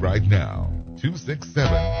Jiggy right now.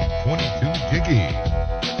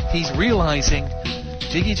 267-22-JIGGY. He's realizing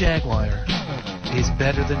Jiggy Jaguar is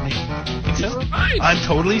better than me. I'm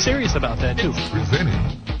totally serious about that, too.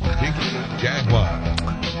 Presenting Jiggy Jaguar.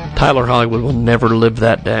 Tyler Hollywood will never live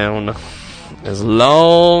that down. As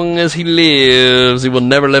long as he lives, he will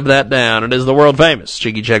never live that down. It is the world-famous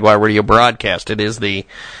Jiggy Jaguar radio broadcast. It is the...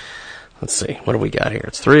 Let's see, what do we got here?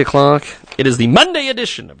 It's 3 o'clock. It is the Monday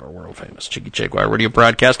edition of our world-famous Jiggy Jaguar radio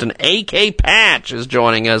broadcast, and A.K. Patch is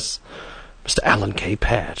joining us. Mr. Alan K.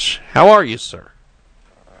 Patch. How are you, sir?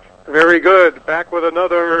 Very good. Back with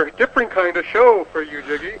another different kind of show for you,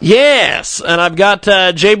 Jiggy. Yes, and I've got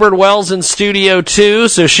Jaybird Wells in studio, too,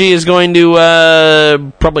 so she is going to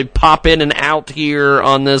probably pop in and out here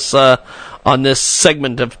on this on this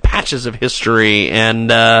segment of Patches of History.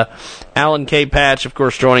 And Alan K. Patch, of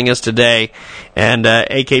course, joining us today, and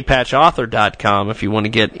akpatchauthor.com if you want to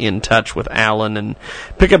get in touch with Alan and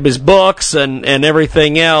pick up his books and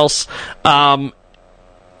everything else.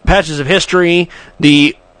 Patches of History,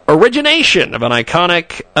 the origination of an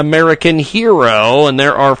iconic American hero, and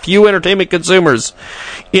there are few entertainment consumers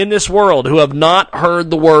in this world who have not heard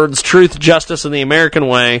the words truth, justice, and the American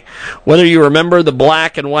way. Whether you remember the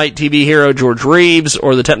black and white TV hero George Reeves,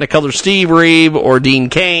 or the Technicolor Steve Reeve, or Dean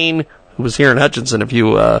Cain, who was here in Hutchinson a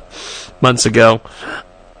few months ago.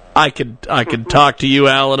 I could talk to you,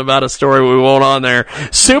 Alan, about a story we won't on there.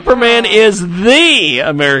 Superman is the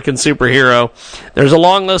American superhero. There's a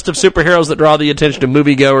long list of superheroes that draw the attention of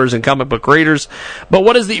moviegoers and comic book readers. But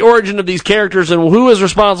what is the origin of these characters, and who is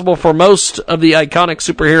responsible for most of the iconic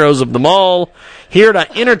superheroes of them all? Here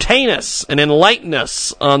to entertain us and enlighten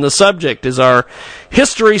us on the subject is our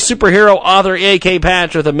history superhero author, A.K.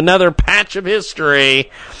 Patch, with another Patch of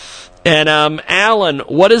History. And, Alan,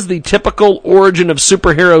 what is the typical origin of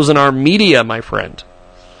superheroes in our media, my friend?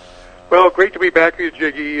 Well, great to be back with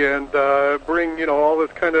you, Jiggy, and bring, all these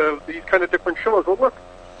kind of different shows. Well, look,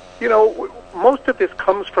 most of this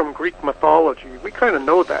comes from Greek mythology. We kind of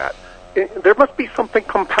know that. There must be something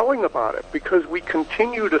compelling about it, because we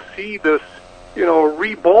continue to see this,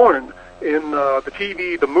 reborn in the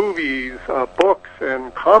TV, the movies, books,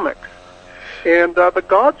 and comics. And the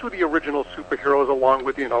gods were the original superheroes, along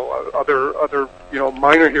with other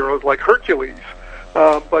minor heroes like Hercules.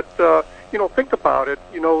 But think about it.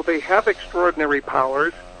 They have extraordinary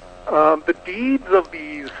powers. The deeds of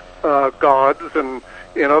these gods and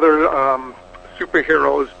other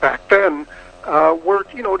superheroes back then were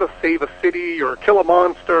to save a city or kill a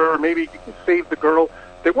monster or maybe save the girl.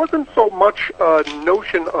 There wasn't so much a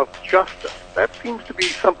notion of justice. That seems to be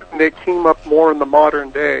something that came up more in the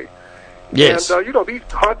modern day. Yes. And these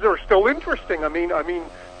gods are still interesting. I mean,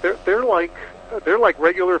 they're like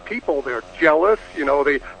regular people. They're jealous.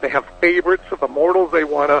 They have favorites of the mortals they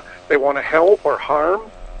wanna help or harm.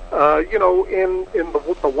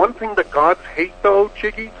 The one thing that gods hate, though,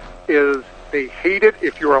 Jiggy, is they hate it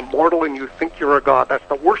if you're a mortal and you think you're a god. That's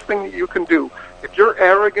the worst thing that you can do. If you're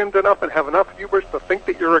arrogant enough and have enough hubris to think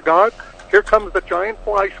that you're a god, here comes the giant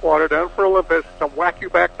fly swatter down for Olympus to whack you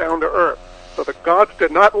back down to earth. So the gods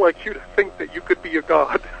did not like you to think that you could be a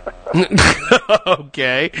god.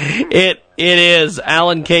 Okay. It is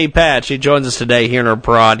Alan K. Patch. He joins us today here in our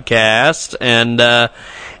broadcast. And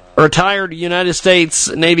retired United States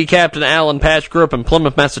Navy Captain Alan Patch grew up in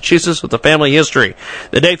Plymouth, Massachusetts with a family history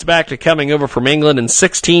that dates back to coming over from England in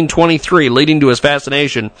 1623, leading to his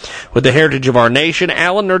fascination with the heritage of our nation.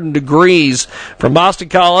 Alan earned degrees from Boston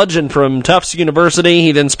College and from Tufts University.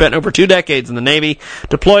 He then spent over 2 decades in the Navy,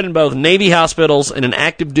 deployed in both Navy hospitals and in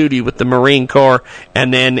active duty with the Marine Corps,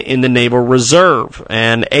 and then in the Naval Reserve.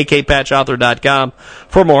 And akpatchauthor.com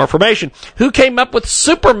for more information. Who came up with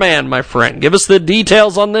Superman, my friend? Give us the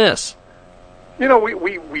details on this.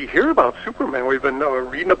 We hear about Superman. We've been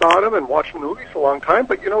reading about him and watching movies for a long time.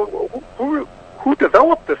 But who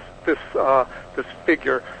developed this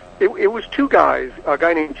figure? It was 2 guys, a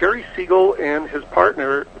guy named Jerry Siegel and his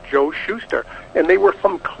partner Joe Shuster, and they were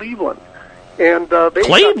from Cleveland. And they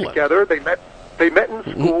got together. They met in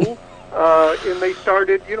school, and they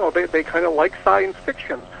started. They kind of like science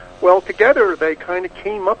fiction. Well, together they kind of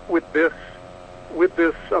came up with this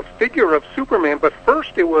figure of Superman, but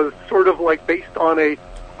first it was sort of like based on a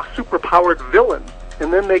superpowered villain,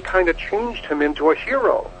 and then they kind of changed him into a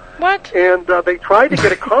hero. What? And they tried to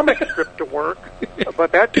get a comic strip to work,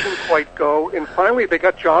 but that didn't quite go, and finally they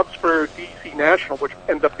got jobs for DC National, which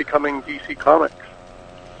ended up becoming DC Comics.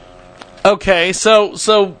 Okay, so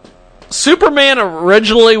Superman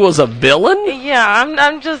originally was a villain? Yeah,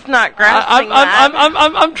 I'm just not grasping that.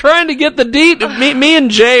 I'm trying to get the me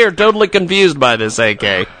and Jay are totally confused by this,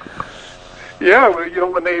 AK. Yeah,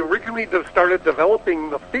 when they originally started developing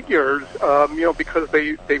the figures, because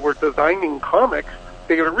they were designing comics,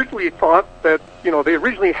 they originally thought that, they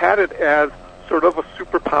originally had it as sort of a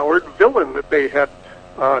superpowered villain that they had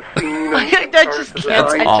seen. And That's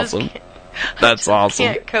awesome. That's awesome.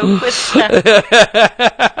 I can't cope with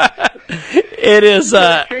that. It is.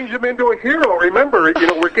 Change them into a hero. Remember,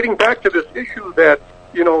 we're getting back to this issue that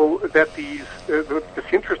this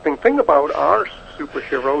interesting thing about our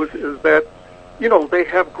superheroes is that they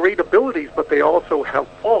have great abilities, but they also have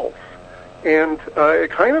faults, and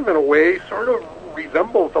it kind of in a way sort of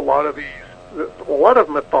resembles a lot of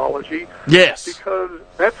mythology. Yes, because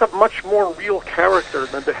that's a much more real character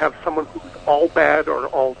than to have someone who's all bad or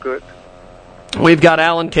all good. We've got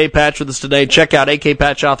Alan K. Patch with us today. Check out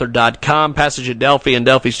akpatchauthor.com. Passage at Delphi and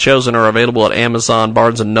Delphi's Chosen are available at Amazon,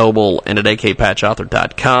 Barnes & Noble, and at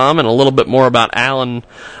akpatchauthor.com. And a little bit more about Alan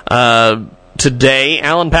today.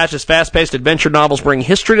 Alan Patch's fast-paced adventure novels bring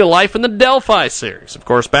history to life in the Delphi series. Of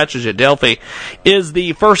course, Passage at Delphi is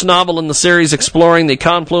the first novel in the series exploring the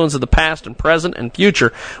confluence of the past and present and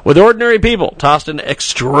future with ordinary people tossed into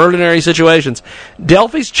extraordinary situations.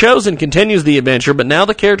 Delphi's Chosen continues the adventure, but now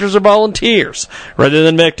the characters are volunteers rather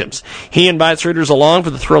than victims. He invites readers along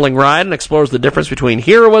for the thrilling ride and explores the difference between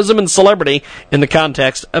heroism and celebrity in the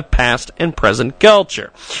context of past and present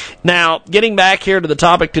culture. Now, getting back here to the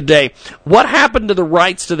topic today, what happened to the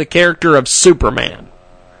rights to the character of Superman?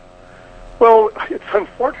 Well, it's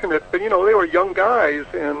unfortunate, but, they were young guys,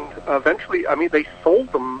 and eventually, they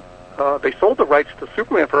sold them. They sold the rights to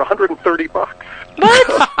Superman for $130.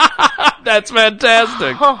 What? That's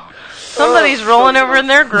fantastic. Oh, somebody's rolling over in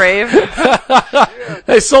their grave.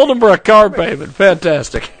 They sold them for a car payment.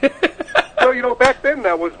 Fantastic. So, back then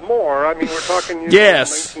that was more. We're talking,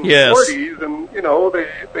 yes, 1940s, and,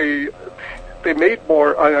 they made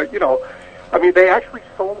more, they actually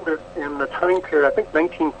sold it in the time period, I think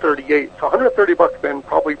 1938. So $130 then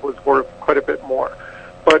probably was worth quite a bit more.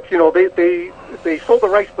 But, they sold the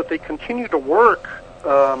rights, but they continued to work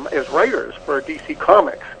as writers for DC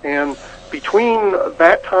Comics. And between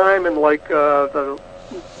that time and the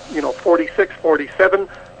 46, 47,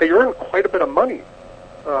 they earned quite a bit of money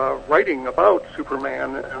writing about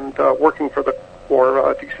Superman and working for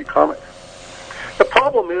DC Comics. The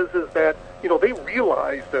problem is that, they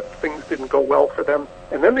realized that things didn't go well for them,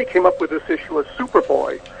 and then they came up with this issue of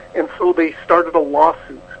Superboy, and so they started a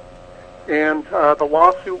lawsuit. And the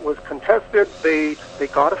lawsuit was contested. They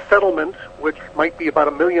got a settlement, which might be about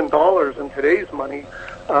 $1 million in today's money,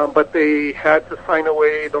 but they had to sign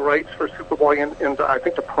away the rights for Superboy and I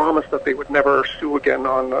think to promise that they would never sue again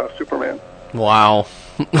on Superman. Wow.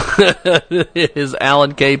 Is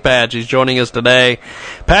Alan K. Patch. He's joining us today.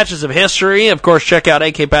 Patches of History. Of course, check out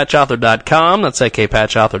akpatchauthor.com. That's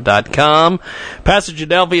akpatchauthor.com. Passage of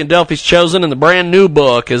Delphi and Delphi's Chosen, and the brand new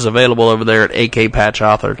book is available over there at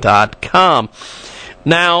akpatchauthor.com.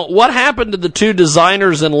 Now, what happened to the two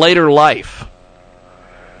designers in later life?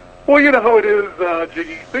 Well, you know how it is,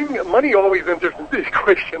 Jiggy. Money always enters into the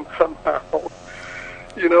equation somehow.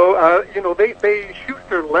 They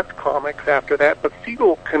Schuster left comics after that, but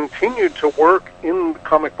Siegel continued to work in the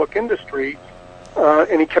comic book industry,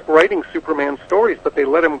 and he kept writing Superman stories, but they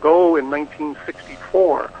let him go in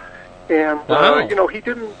 1964. And, he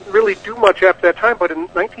didn't really do much after that time, but in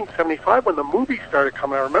 1975, when the movies started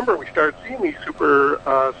coming, I remember we started seeing these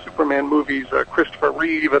Superman movies, Christopher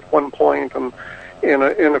Reeve at one point, and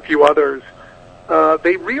a few others.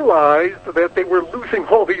 They realized that they were losing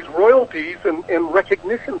all these royalties and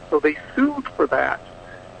recognition, so they sued for that.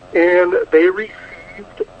 And they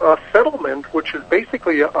received a settlement, which is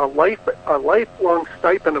basically a lifelong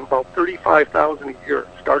stipend of about $35,000 a year. It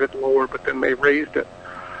started lower, but then they raised it.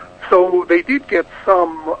 So they did get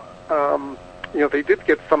some, some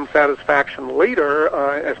satisfaction later,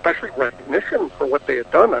 especially recognition for what they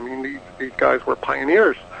had done. These guys were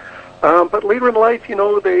pioneers. But later in life,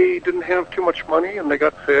 they didn't have too much money, and they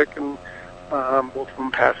got sick, and both of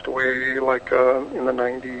them passed away, in the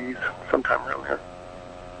 90s, sometime around here.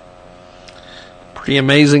 Pretty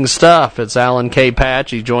amazing stuff. It's Alan K.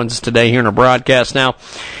 Patch. He joins us today here in our broadcast. Now,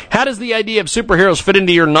 how does the idea of superheroes fit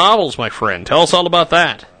into your novels, my friend? Tell us all about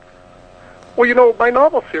that. Well, my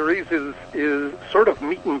novel series is sort of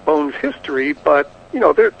meat and bones history, but,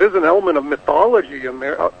 there's an element of mythology in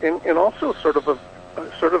there, and also sort of a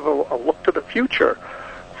look to the future.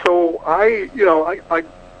 So I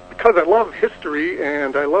because I love history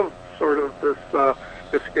and I love sort of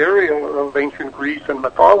this area of ancient Greece and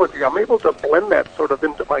mythology, I'm able to blend that sort of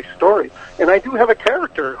into my story. And I do have a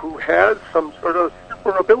character who has some sort of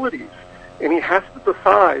super abilities, and he has to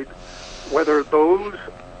decide whether those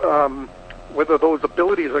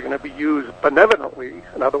abilities are going to be used benevolently,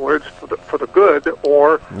 in other words, for the good,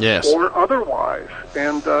 or otherwise.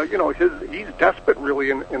 And he's desperate,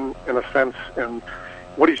 really, in a sense. And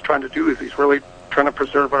what he's trying to do is he's really trying to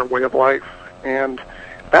preserve our way of life. And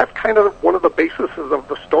that's kind of one of the bases of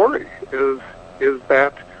the story. Is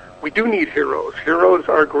that we do need heroes. Heroes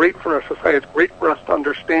are great for our society. It's great for us to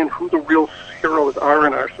understand who the real heroes are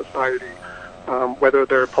in our society, whether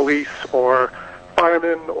they're police or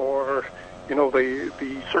firemen or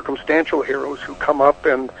the circumstantial heroes who come up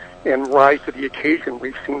and rise to the occasion.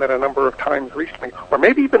 We've seen that a number of times recently. Or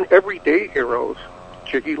maybe even everyday heroes,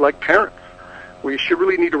 Jiggy, like parents. We should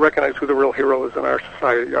really need to recognize who the real heroes in our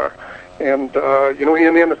society are. And in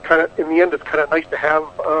the end, it's kind of nice to have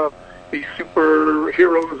these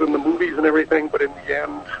superheroes in the movies and everything, but in the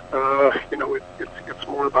end, it's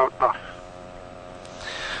more about us.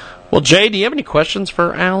 Well, Jay, do you have any questions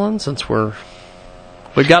for Alan, since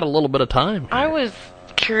we've got a little bit of time? I was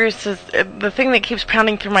curious, the thing that keeps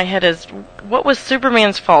pounding through my head is, what was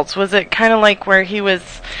Superman's faults? Was it kind of like where he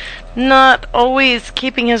was not always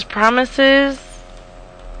keeping his promises?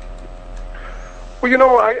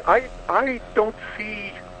 Well, I don't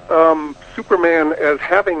see Superman as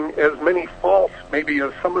having as many faults maybe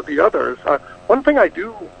as some of the others. One thing I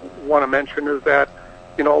do want to mention is that,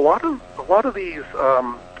 a lot of these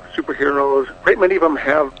superheroes, a great many of them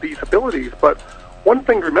have these abilities, but one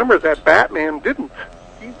thing to remember is that Batman didn't.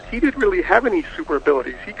 He didn't really have any super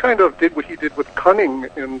abilities. He kind of did what he did with cunning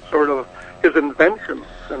and sort of his inventions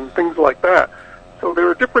and things like that. So there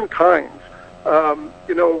are different kinds.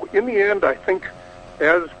 In the end, I think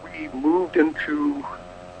as we moved into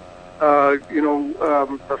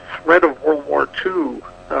the threat of World War II,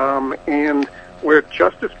 and where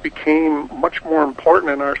justice became much more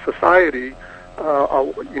important in our society,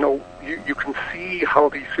 you can see how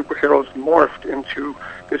these superheroes morphed into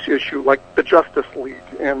this issue, like the Justice League,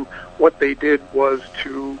 and what they did was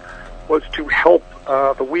to help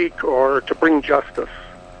the weak or to bring justice.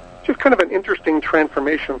 Just kind of an interesting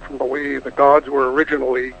transformation from the way the gods were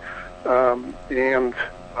originally,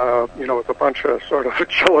 it's a bunch of sort of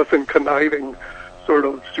jealous and conniving sort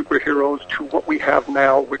of superheroes, to what we have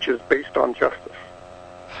now, which is based on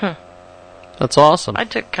justice. That's awesome. I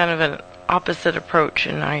took kind of an opposite approach,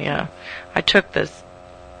 and I took this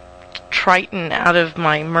Triton out of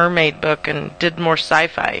my mermaid book and did more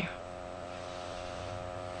sci-fi.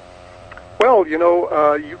 Well,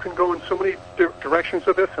 you can go in so many directions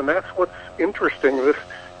with this, and that's what's interesting. This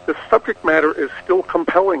subject matter is still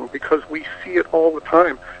compelling because we see it all the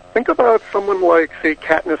time. Think about someone like, say,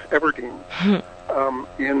 Katniss Everdeen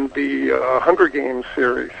in the Hunger Games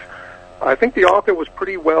series. I think the author was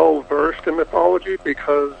pretty well versed in mythology,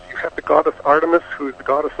 because you have the goddess Artemis, who's the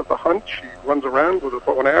goddess of the hunt. She runs around with a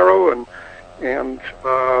bow and arrow, and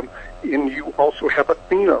you also have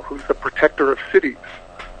Athena, who's the protector of cities.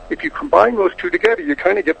 If you combine those two together, you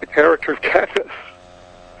kind of get the character of Katniss.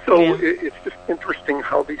 So it's just interesting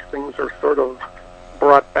how these things are sort of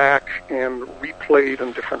brought back and replayed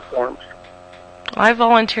in different forms. I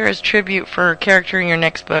volunteer as tribute for a character in your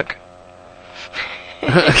next book. Hey,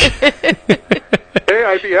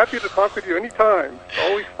 I'd be happy to talk with you anytime. It's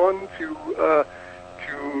always fun to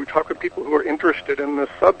talk with people who are interested in this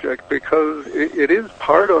subject, because it is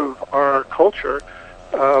part of our culture.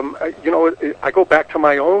 I go back to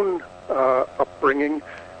my own upbringing.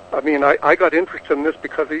 I mean, I got interested in this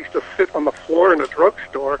because I used to sit on the floor in a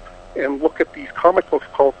drugstore and look at these comic books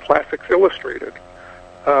called Classics Illustrated.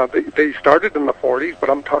 They started in the 40s, but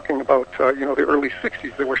I'm talking about, the early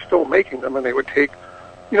 60s. They were still making them, and they would take,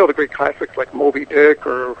 the great classics like Moby Dick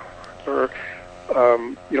or the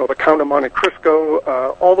Count of Monte Cristo,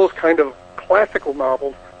 all those kind of classical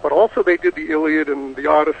novels, but also they did the Iliad and the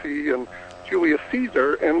Odyssey and Julius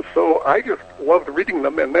Caesar, and so I just loved reading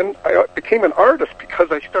them, and then I became an artist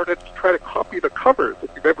because I started to try to copy the covers. If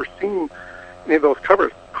you've ever seen any of those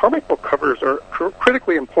covers, comic book covers are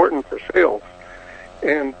critically important for sales,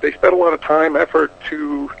 and they spent a lot of time, effort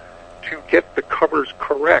to get the covers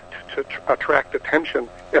correct to attract attention,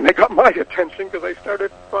 and they got my attention because I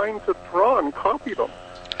started trying to draw and copy them.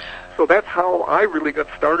 So that's how I really got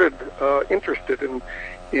started interested in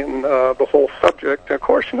the whole subject. And of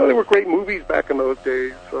course, there were great movies back in those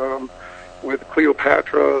days with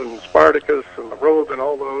Cleopatra and Spartacus and The Robe and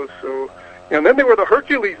all those. So, and then there were the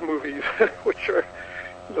Hercules movies, which are,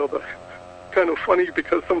 the kind of funny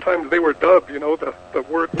because sometimes they were dubbed. The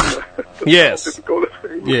words and the yes, didn't go the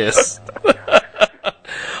same. Yes.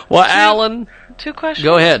 Well, Alan, 2 questions.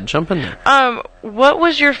 Go ahead, jump in there. What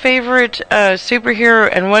was your favorite superhero,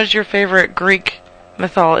 and what is your favorite Greek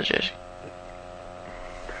mythology?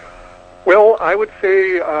 Well, I would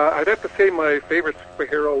say I'd have to say my favorite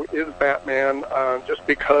superhero is Batman, just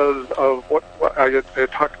because of what I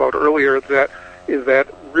had talked about earlier. That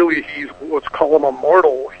really he's, let's call him,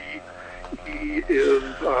 immortal. He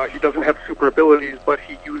doesn't have super abilities, but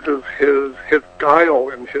he uses his guile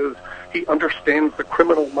and he understands the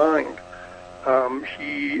criminal mind.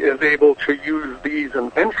 He is able to use these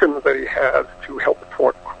inventions that he has to help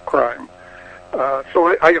thwart crime.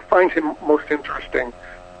 So I find him most interesting.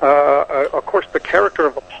 Of course, the character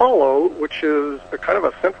of Apollo, which is a kind of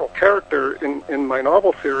a central character in my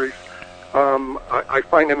novel series, I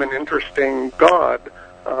find him an interesting god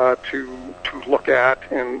to look at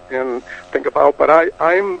and think about. But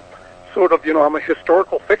I'm sort of, I'm a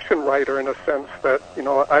historical fiction writer in a sense that,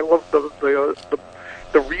 I love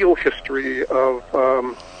the real history of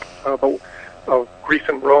Greece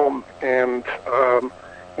and Rome, and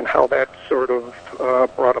how that sort of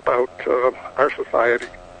brought about our society.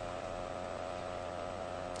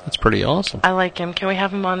 That's pretty awesome. I like him. Can we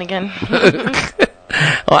have him on again?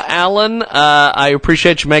 Well, Alan, I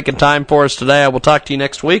appreciate you making time for us today. I will talk to you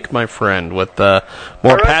next week, my friend, with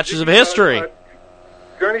more patches of history.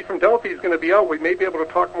 Journey from Delphi is going to be out. We may be able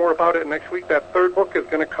to talk more about it next week. That third book is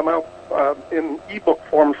going to come out in ebook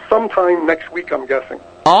form sometime next week, I'm guessing.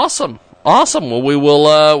 Awesome. Well, we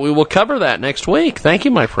will cover that next week. Thank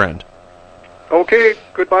you, my friend. Okay.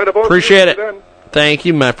 Goodbye to both. Appreciate it. Then. Thank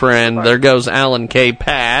you, my friend. Goodbye. There goes Alan K.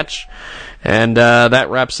 Patch. And that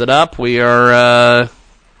wraps it up. We are,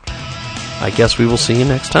 I guess we will see you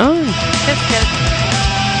next time.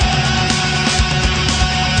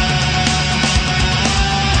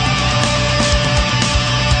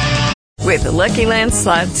 With the Lucky Land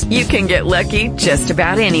Slots, you can get lucky just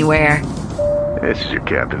about anywhere. This is your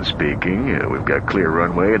captain speaking. We've got clear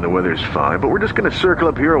runway and the weather's fine, but we're just going to circle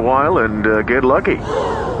up here a while and get lucky.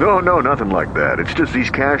 No, nothing like that. It's just these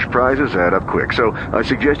cash prizes add up quick. So I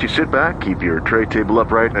suggest you sit back, keep your tray table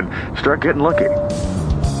upright, and start getting lucky.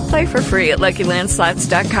 Play for free at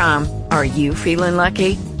LuckyLandSlots.com. Are you feeling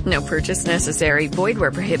lucky? No purchase necessary. Void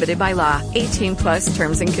where prohibited by law. 18+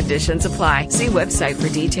 terms and conditions apply. See website for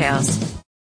details.